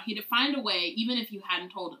talking about. He'd have found a way, even if you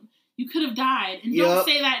hadn't told him. You could have died. And don't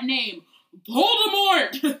say that name.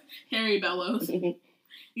 Voldemort! Harry bellows.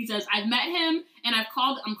 He says, I've met him, and I'm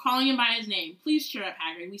calling him by his name. Please cheer up,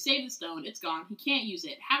 Hagrid. We saved the stone. It's gone. He can't use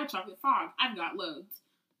it. Have a chocolate frog. I've got loads.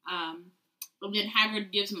 But then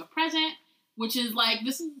Hagrid gives him a present, which is like,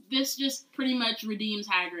 this just pretty much redeems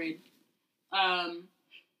Hagrid.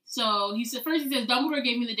 So he says, Dumbledore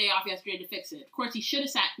gave me the day off yesterday to fix it. Of course, he should have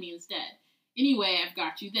sacked me instead. Anyway, I've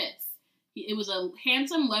got you this. It was a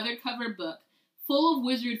handsome leather-covered book full of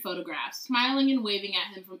wizard photographs, smiling and waving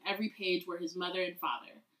at him from every page were his mother and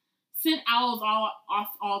father. Sent owls off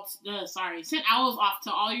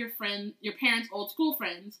to all your parents' old school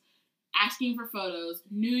friends, asking for photos.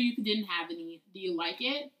 Knew you didn't have any. Do you like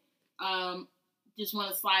it? Just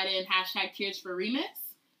want to slide in #Tears for Remus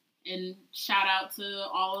and shout out to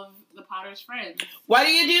all of the Potter's friends. Why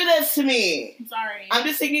do you do this to me? I'm sorry. I'm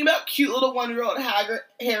just thinking about cute little 1-year-old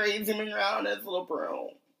Harry zooming around on his little broom.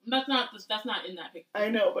 That's not in that picture. I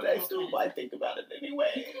know, but I still think about it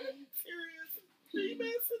anyway. Serious.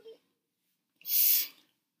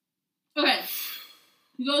 Okay.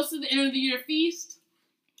 He goes to the end of the year feast.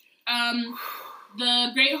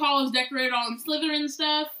 The Great Hall is decorated all in Slytherin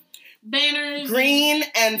stuff. Banners. Green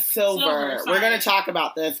and silver. We're going to talk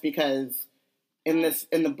about this because in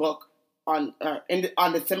the book on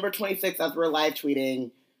December 26th, as we're live tweeting,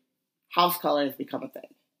 house colors become a thing.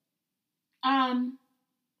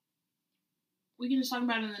 We can just talk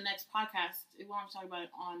about it in the next podcast. We won't talk about it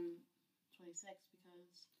on 26th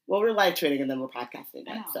because... Well, we're live tweeting and then we're podcasting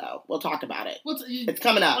it, so we'll talk about it. It's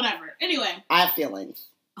coming up. Whatever. Anyway. I have feelings.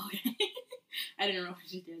 Okay. I didn't realize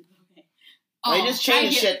you did. Okay. I just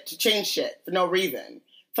changed shit to change shit for no reason.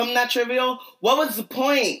 Something that trivial? What was the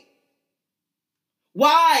point?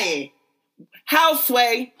 Why? How,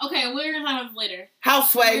 Sway? Okay, we're going to talk about it later. How,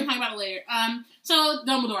 Sway? We're going to talk about it later. So,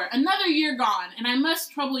 Dumbledore, another year gone, and I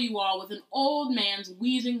must trouble you all with an old man's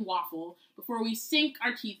wheezing waffle before we sink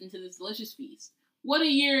our teeth into this delicious feast. What a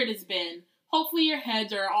year it has been. Hopefully your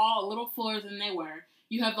heads are all a little fuller than they were.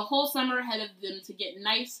 You have the whole summer ahead of them to get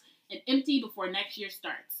nice and empty before next year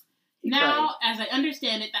starts. Now, as I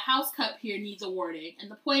understand it, the House Cup here needs awarding, and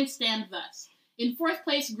the points stand thus. In 4th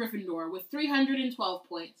place, Gryffindor with 312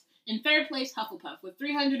 points. In 3rd place, Hufflepuff with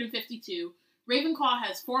 352. Ravenclaw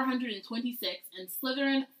has 426, and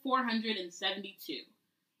Slytherin 472.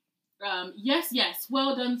 Yes,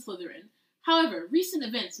 well done, Slytherin. However, recent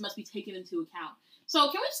events must be taken into account. So,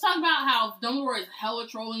 can we just talk about how Dumbledore is hella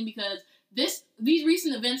trolling because these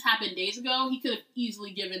recent events happened days ago? He could have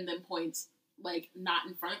easily given them points, like, not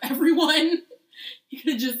in front of everyone. He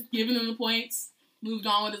could have just given them the points, moved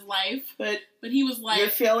on with his life. But he was like... You're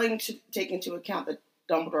failing to take into account that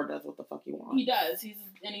Dumbledore does what the fuck he wants. He does.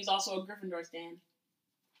 He's also a Gryffindor stan.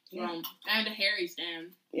 Yeah. And a Harry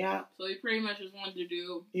stan. Yeah. So he pretty much just wanted to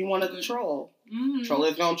do... He wanted to troll. Mm-hmm. Troll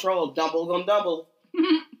is gonna troll. Dumble gonna dumble.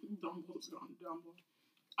 Dumble's gonna dumble.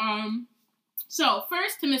 So,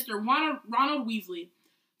 first to Mr. Ronald Weasley.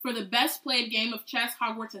 For the best played game of chess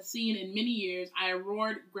Hogwarts has seen in many years, I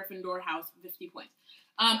award Gryffindor House 50 points.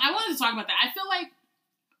 I wanted to talk about that. I feel like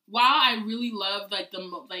while I really loved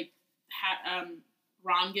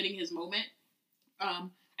Ron getting his moment, I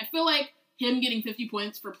feel like him getting 50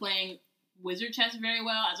 points for playing wizard chess very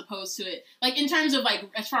well, as opposed to it, like, in terms of, like,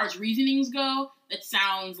 as far as reasonings go, it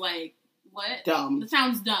sounds like, what? Dumb. It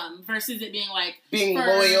sounds dumb, versus it being, like... Being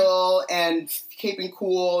loyal and keeping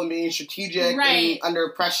cool and being strategic and under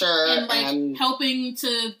pressure. And, like, helping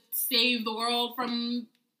to save the world from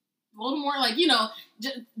Voldemort. Like, you know,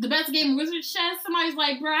 the best game of wizard chess, somebody's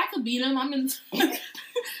like, bro, I could beat him. I'm in...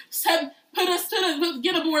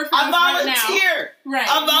 get aboard for us right now. Right.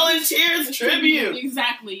 I volunteer as tribute.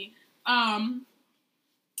 Exactly.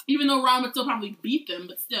 Even though Ron would still probably beat them,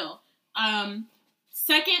 but still.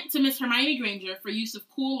 Second to Miss Hermione Granger for use of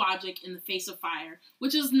cool logic in the face of fire,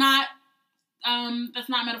 which is not, that's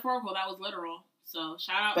not metaphorical, that was literal. So,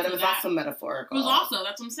 shout out to that. But it was also metaphorical. It was also,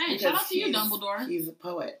 that's what I'm saying. Shout out to you, Dumbledore. He's a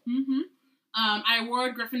poet. Mm-hmm. I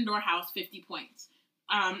award Gryffindor House 50 points.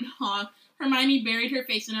 Hermione buried her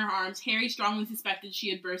face in her arms. Harry strongly suspected she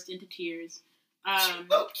had burst into tears. She's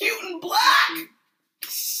so cute and black!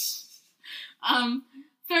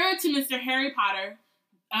 Third to Mr. Harry Potter.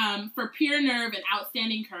 For pure nerve and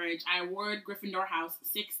outstanding courage, I award Gryffindor House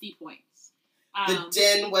 60 points. The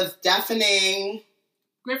din was deafening.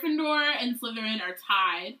 Gryffindor and Slytherin are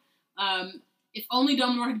tied. If only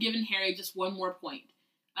Dumbledore had given Harry just one more point.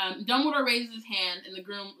 Dumbledore raises his hand, and the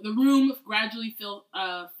room gradually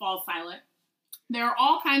falls silent. There are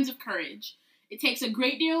all kinds of courage. It takes a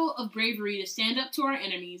great deal of bravery to stand up to our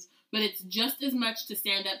enemies, but it's just as much to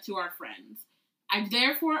stand up to our friends. I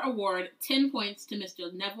therefore award 10 points to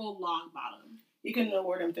Mr. Neville Longbottom. You couldn't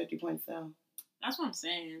award him 50 points, though. That's what I'm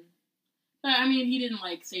saying. But, I mean, he didn't,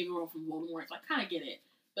 like, save the world from Voldemort, so I kind of get it.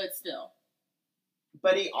 But still.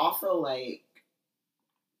 But he also, like...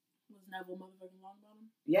 Was Neville motherfucking Longbottom?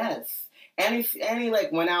 Yes. And he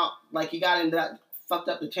like, went out, like, he got into that fucked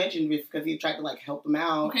up detention because he tried to, like, help him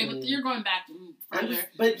out. Okay, but you're going back further.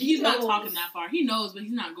 But he's not talking that far. He knows, but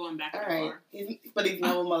he's not going back that far. But he's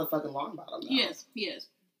Neville motherfucking Longbottom, though. He is.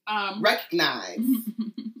 Recognize.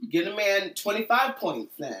 Give a man 25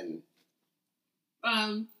 points, then.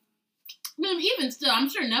 I mean, even still, I'm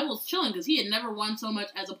sure Neville's chilling because he had never won so much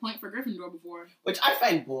as a point for Gryffindor before. Which I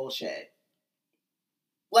find bullshit.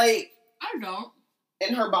 Like... I don't.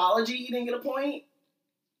 In herbology, he didn't get a point?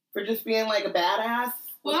 For just being, like, a badass?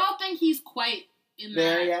 Well, I don't think he's quite in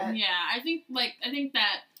there that. Yet? Yeah, I think that he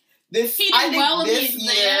did well in the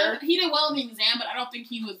exam. He did well in the exam, but I don't think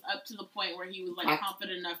he was up to the point where he was, like,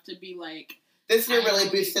 confident enough to be, like... This year really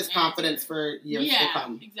boosts his confidence for years to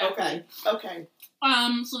come. Exactly. Okay.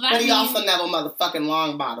 So that but he also Neville motherfucking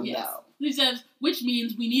Longbottom, though. He says, which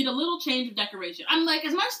means we need a little change of decoration. I'm like,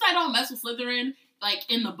 as much as I don't mess with Slytherin,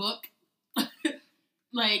 like, in the book,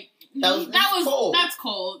 like... That's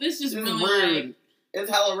cold. This is really rude. Like, it's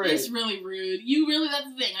hella rude. It's really rude. That's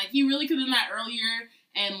the thing. Like, you really could have done that earlier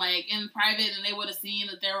and, like, in private, and they would have seen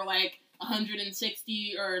that there were, like,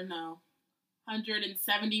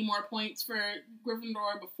 170 more points for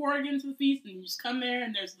Gryffindor before it gets to the feast, and you just come there,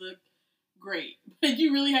 and there's the great. But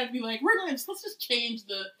you really have to be like, let's just change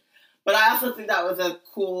the... But I also think that was a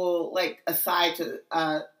cool, like, aside to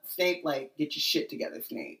Snape, like, get your shit together,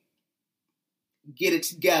 Snape. Get it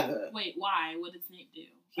together. Wait, why? What did Snape do?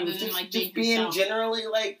 He was just being generally,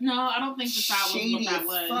 like... No, I don't think that was what that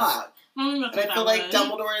was. Fuck. I don't think that's what I feel like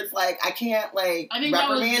Dumbledore is like, I can't, like,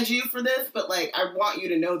 reprimand you for this, but, like, I want you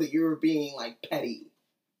to know that you're being, like, petty.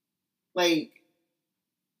 Like,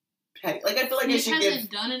 petty. Like, I feel like I should give...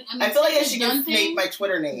 I should give Snape my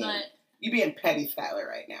Twitter name. You being petty, Skylar,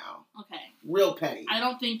 right now. Okay. Real petty. I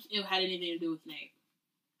don't think it had anything to do with Snape.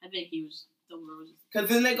 I think he was... Because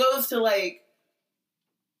then it goes to, like...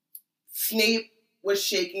 Snape was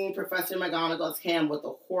shaking Professor McGonagall's hand with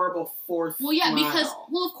a horrible forced smile. Because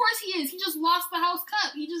of course he is. He just lost the House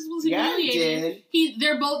Cup. He just was humiliated. He did.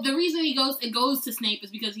 They're both. The reason it goes to Snape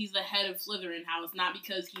is because he's the head of Slytherin House, not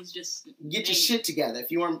because he's just. Get your shit together.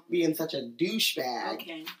 If you weren't being such a douchebag.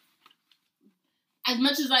 Okay. As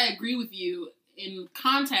much as I agree with you in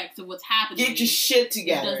context of what's happening, get your shit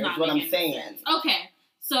together. Is what I'm saying. Sense. Okay,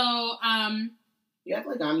 so You act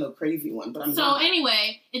like I'm the crazy one, but I'm so not. So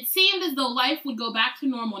anyway, it seemed as though life would go back to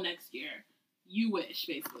normal next year. You wish,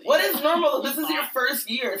 basically. What is normal? This is your first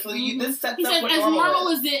year, so this sets he up said, what as normal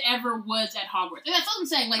as it ever was at Hogwarts. And that's what I'm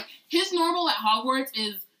saying. Like, his normal at Hogwarts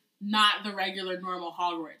is not the regular normal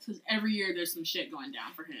Hogwarts, because every year there's some shit going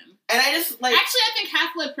down for him. And I just, like... Actually, I think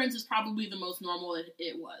Half-Blood Prince is probably the most normal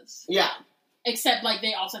it was. Yeah. Except, like,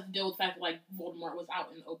 they also have to deal with the fact that, like, Voldemort was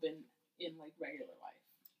out in the open in, like, regular life.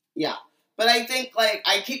 Yeah. But I think, like,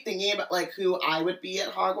 I keep thinking about, like, who I would be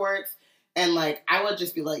at Hogwarts. And, like, I would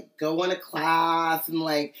just be, like, going to class and,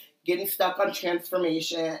 like, getting stuck on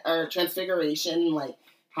transfiguration, like,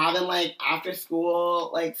 having, like, after school,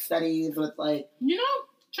 like, studies with, like, you know,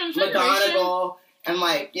 transfiguration. McGonagall, and,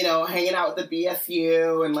 like, you know, hanging out with the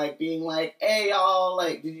BSU, and, like, being like, hey, y'all,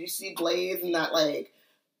 like, did you see Blaze and that, like,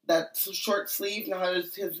 that short sleeve? You know how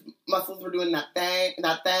his muscles were doing that thing,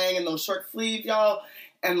 and those short sleeves, y'all?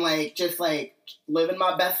 And, like, just, like, living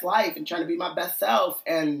my best life and trying to be my best self,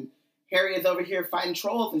 and Harry is over here fighting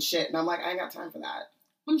trolls and shit, and I'm like, I ain't got time for that.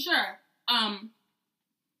 I'm sure. I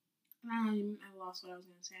lost what I was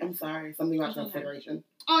going to say. I'm sorry. Something about transfiguration.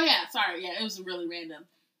 Oh, yeah. Sorry. Yeah, it was really random.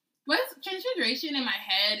 What's transfiguration in my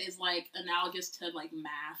head is, like, analogous to, like,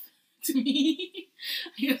 math to me.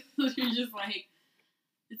 You're just, like,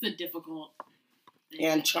 it's a difficult thing.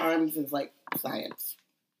 And charms is, like, science.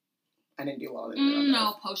 I didn't do well in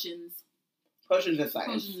no, potions. Potions is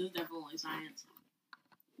science. Potions is definitely science.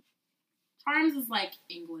 Charms is, like,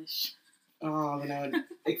 English. Oh, then I would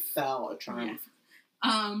excel at charms.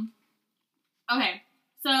 Yeah. Okay,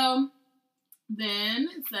 so then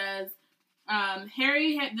it says,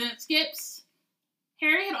 Harry had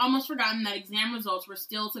almost forgotten that exam results were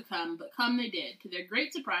still to come, but come they did. To their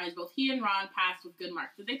great surprise, both he and Ron passed with good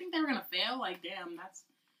marks. Did they think they were going to fail? Like, damn,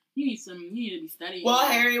 you need to be studying. Well,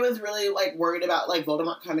 Harry was really, like, worried about, like,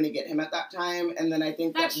 Voldemort coming to get him at that time, and then I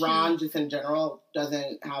think that Ron, just in general,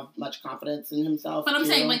 doesn't have much confidence in himself. But I'm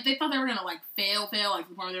saying, like, they thought they were going to, like, fail, like,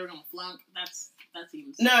 the point they were going to flunk. That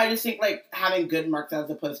seems... No, I just think, like, having good marks as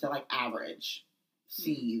opposed to, like, average.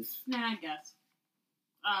 C's. Nah, I guess.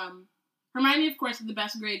 Hermione, of course, had the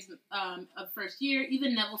best grades of first year.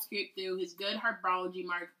 Even Neville scraped through his good herbology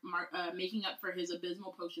mark, making up for his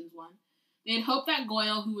abysmal potions one. They had hoped that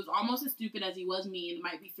Goyle, who was almost as stupid as he was mean,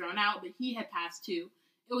 might be thrown out, but he had passed too.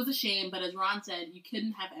 It was a shame, but as Ron said, you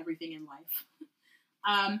couldn't have everything in life.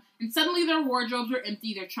 And suddenly their wardrobes were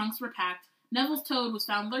empty, their trunks were packed. Neville's toad was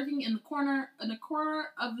found lurking in a corner of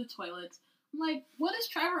the toilet. I'm like, what is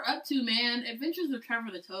Trevor up to, man? Adventures of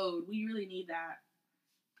Trevor the Toad. We really need that.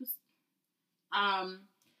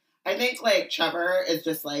 I think, like, Trevor is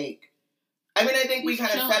just, like, I mean, I think we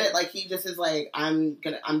kind of said it, like, he just is like, I'm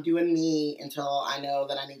doing me until I know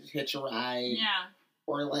that I need to hitch a ride. Yeah.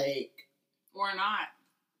 Or, like... Or not.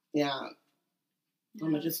 Yeah.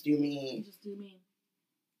 I'm gonna just do me. Just do me.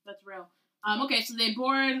 That's real. Okay, so they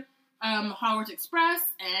board Hogwarts Express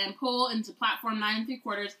and pull into platform 9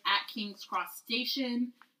 3/4 at King's Cross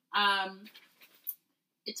Station.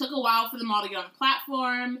 It took a while for them all to get on the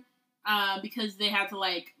platform. Because they had to,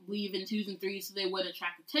 like, leave in 2s and 3s so they wouldn't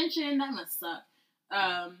attract attention. That must suck.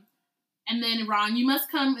 And then, Ron, you must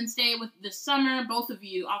come and stay with this summer, both of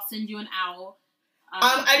you. I'll send you an owl.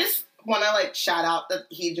 I just want to, like, shout out that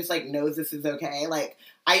he just, like, knows this is okay. Like,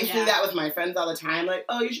 I used to do that with my friends all the time. Like,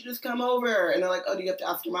 oh, you should just come over. And they're like, oh, do you have to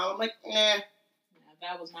ask your mom? I'm like, nah. Yeah,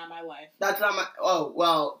 that was not my life. That's not my... Oh,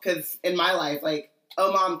 well, because in my life, like,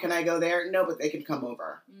 oh, Mom, can I go there? No, but they can come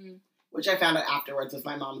over. Mm. Which I found out afterwards was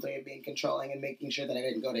my mom's way of being controlling and making sure that I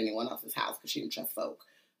didn't go to anyone else's house because she didn't trust folk.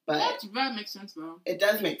 But that makes sense, though. It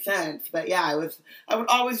does make sense. But yeah, I would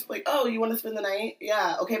always like, oh, you want to spend the night?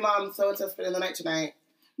 Yeah. Okay, Mom, so-and-so spending the night tonight.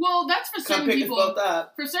 Well, that's for certain people. Come pick us both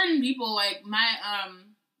up. For certain people, like my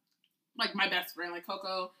best friend, like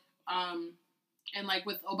Coco, and like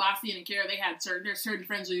with Obasi and Akira, there's certain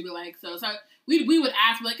friends who would be like, so we would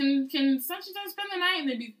ask, like, can such and such spend the night? And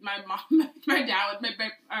they'd be, my mom, my dad, my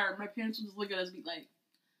parents would just look at us and be like,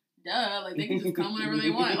 duh, like, they can just come whenever they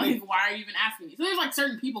want. Like, why are you even asking me? So there's, like,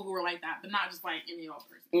 certain people who were like that, but not just, like, any old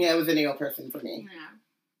person. Yeah, it was any old person for me.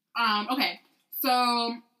 Yeah. Okay,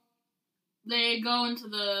 so they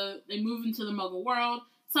move into the Muggle world.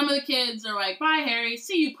 Some of the kids are like, bye, Harry.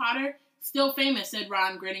 See you, Potter. Still famous, said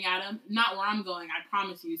Ron, grinning at him. Not where I'm going, I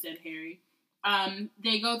promise you, said Harry.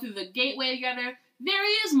 They go through the gateway together. There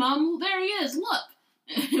he is, Mom. There he is. Look.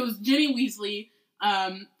 It was Ginny Weasley,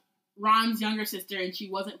 Ron's younger sister, and she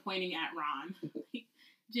wasn't pointing at Ron.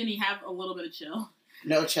 Ginny, have a little bit of chill.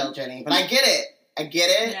 No chill, Ginny. But I get it.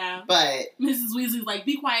 Yeah. But Mrs. Weasley's like,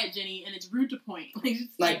 be quiet, Ginny, and it's rude to point.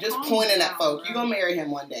 Just pointing at folk. You're gonna marry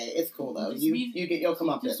him one day. It's cool though. You'll come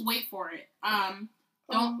up. Just wait for it. I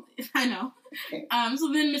know. Okay.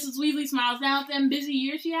 So then Mrs. Weasley smiles down at them. Busy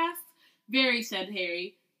year, she asks. Very, said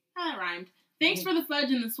Harry. That rhymed. Thanks for the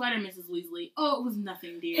fudge and the sweater, Mrs. Weasley. Oh, it was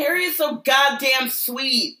nothing, dear. Harry is so goddamn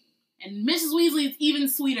sweet. And Mrs. Weasley is even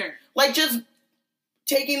sweeter. Like, just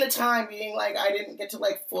taking the time, being like, I didn't get to,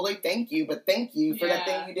 like, fully thank you, but thank you for that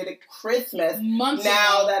thing you did at Christmas. Months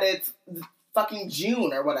now ago. That it's fucking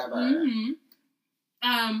June or whatever. Mm-hmm.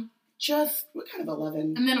 What kind of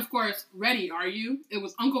 11? And then, of course, Ready Are You? It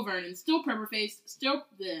was Uncle Vernon, still purple face, still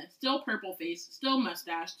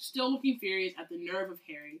mustached, still looking furious at the nerve of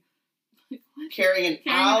Harry. Carrying an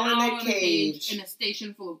owl in a cage. In a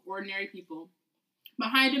station full of ordinary people.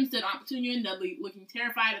 Behind him stood Aunt Petunia and Dudley, looking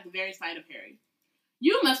terrified at the very sight of Harry.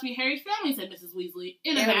 You must be Harry's family, said Mrs. Weasley,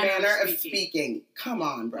 in a manner of speaking. Come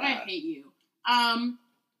on, bruh. I hate you.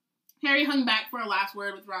 Harry hung back for a last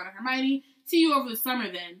word with Ron and Hermione. See you over the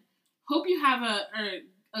summer, then. Hope you have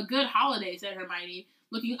a good holiday, said Hermione,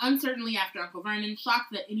 looking uncertainly after Uncle Vernon,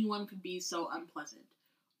 shocked that anyone could be so unpleasant.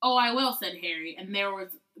 Oh, I will, said Harry, and they were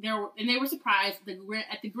surprised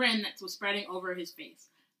at the grin that was spreading over his face.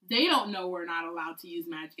 They don't know we're not allowed to use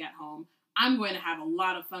magic at home. I'm going to have a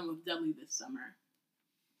lot of fun with Dudley this summer.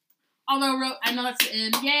 Although, I know that's the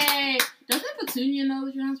end. Yay! Doesn't Petunia know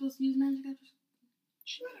that you're not supposed to use magic after school?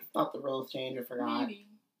 She might have thought the rules changed or forgot. Maybe.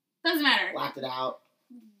 Doesn't matter. Blacked it out.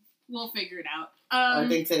 We'll figure it out. Or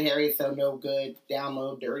thinks that Harry is so no good, down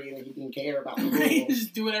low, dirty, that he didn't care about the rules.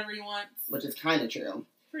 Just do whatever he wants. Which is kind of true.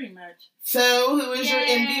 Pretty much. So, who is your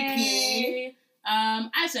MVP?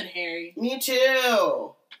 I said Harry. Me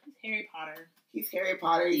too. He's Harry Potter. He's Harry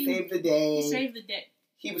Potter. He saved the day. He saved the day.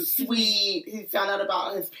 He was sweet. He found out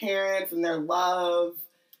about his parents and their love.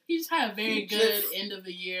 He just had a very good end of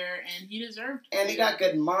the year, and he deserved it. And he got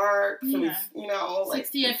good marks. So yeah. you know,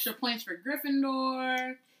 60 extra points for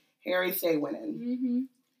Gryffindor. Harry stay winning.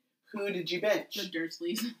 Mm-hmm. Who did you bench? The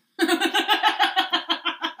Dursleys.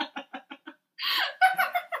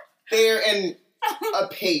 They're in a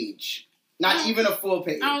page. Not even a full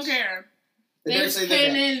page. I don't care. They just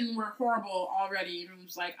came in and were horrible already. And I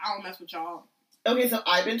was like, I don't mess with y'all. Okay, so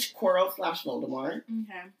I benched Quirrell / Voldemort.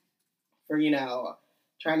 Okay. For,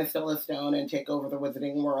 trying to steal a stone and take over the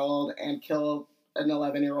wizarding world and kill an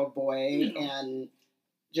 11-year-old boy and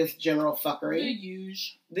just general fuckery.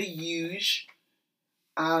 The huge.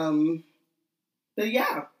 But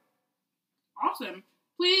yeah. Awesome.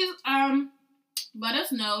 Please, let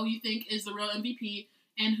us know who you think is the real MVP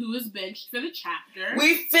and who is benched for the chapter.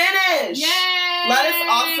 We finished! Yay! Let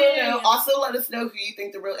us know who you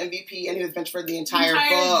think the real MVP and who is benched for the entire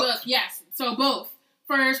book. Yes, so both.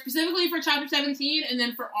 Specifically for chapter 17 and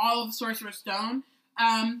then for all of Sorcerer's Stone.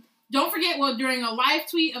 Don't forget, during a live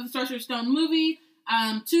tweet of the Sorcerer's Stone movie,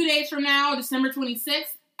 2 days from now, December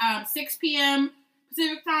 26th, 6 p.m.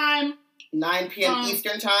 Pacific time. 9 p.m.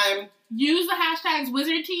 Eastern time. Use the hashtags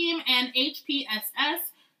Wizard Team and HPSS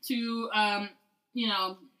to,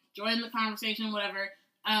 join the conversation, whatever,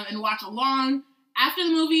 and watch along. After the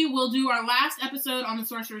movie, we'll do our last episode on the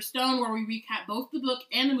Sorcerer's Stone where we recap both the book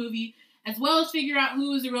and the movie, as well as figure out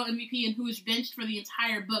who is the real MVP and who is benched for the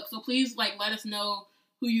entire book. So please, let us know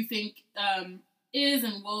who you think is,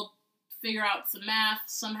 and we'll figure out some math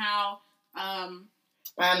somehow. I'm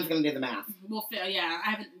just going to do the math. I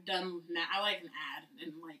haven't done math. I like an add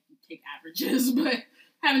and, take averages, but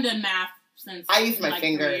haven't done math since I use my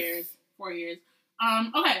fingers. 4 years.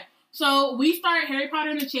 Okay, so we start Harry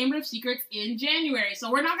Potter and the Chamber of Secrets in January.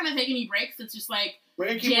 So we're not going to take any breaks. It's just we're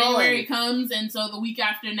gonna keep January rolling. Comes, and so the week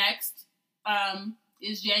after next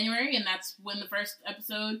is January, and that's when the first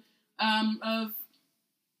episode of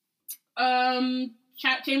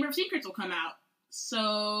Chamber of Secrets will come out.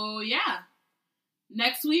 So yeah,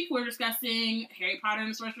 next week we're discussing Harry Potter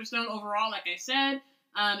and the Sorcerer's Stone overall, like I said.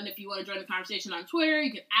 And if you want to join the conversation on Twitter,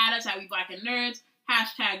 you can add us at We Black and Nerds.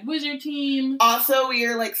 Hashtag Wizard Team. Also, we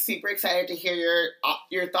are super excited to hear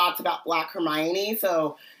your thoughts about Black Hermione.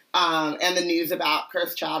 So. And the news about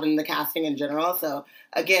Cursed Child and the casting in general. So,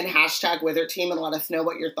 again, hashtag Wizard Team and let us know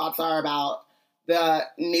what your thoughts are about the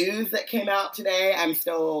news that came out today. I'm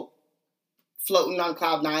still floating on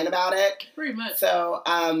cloud 9 about it. Pretty much. So,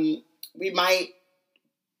 we might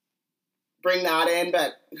bring that in,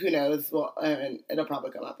 but who knows? Well, it'll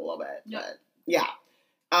probably come up a little bit. Yep. But, yeah.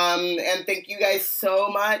 And thank you guys so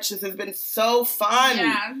much. This has been so fun.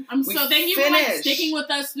 Yeah. Thank you for, sticking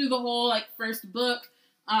with us through the whole, first book.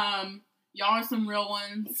 Y'all are some real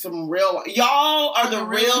ones. Y'all are the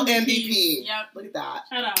real MVP. Yep. Look at that.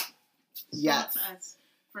 Shout out. Yes. To us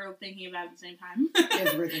for thinking of that at the same time.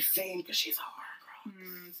 Because we're the same, because she's a horror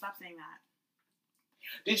girl. Stop saying that.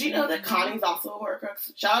 Did you know that Connie's also a horror girl?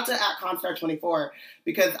 Shout out to @Constar24,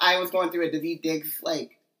 because I was going through a Daveed Diggs,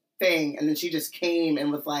 thing, and then she just came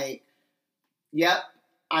and was like, yep,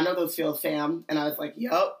 I know those feels, fam. And I was like,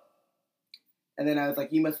 yep. And then I was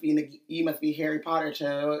like, you must be Harry Potter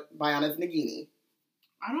to Biana's Nagini.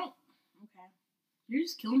 Okay. You're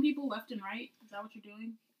just killing people left and right? Is that what you're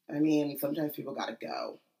doing? I mean, sometimes people gotta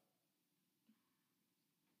go.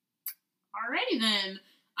 Alrighty then.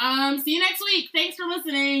 See you next week. Thanks for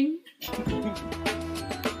listening.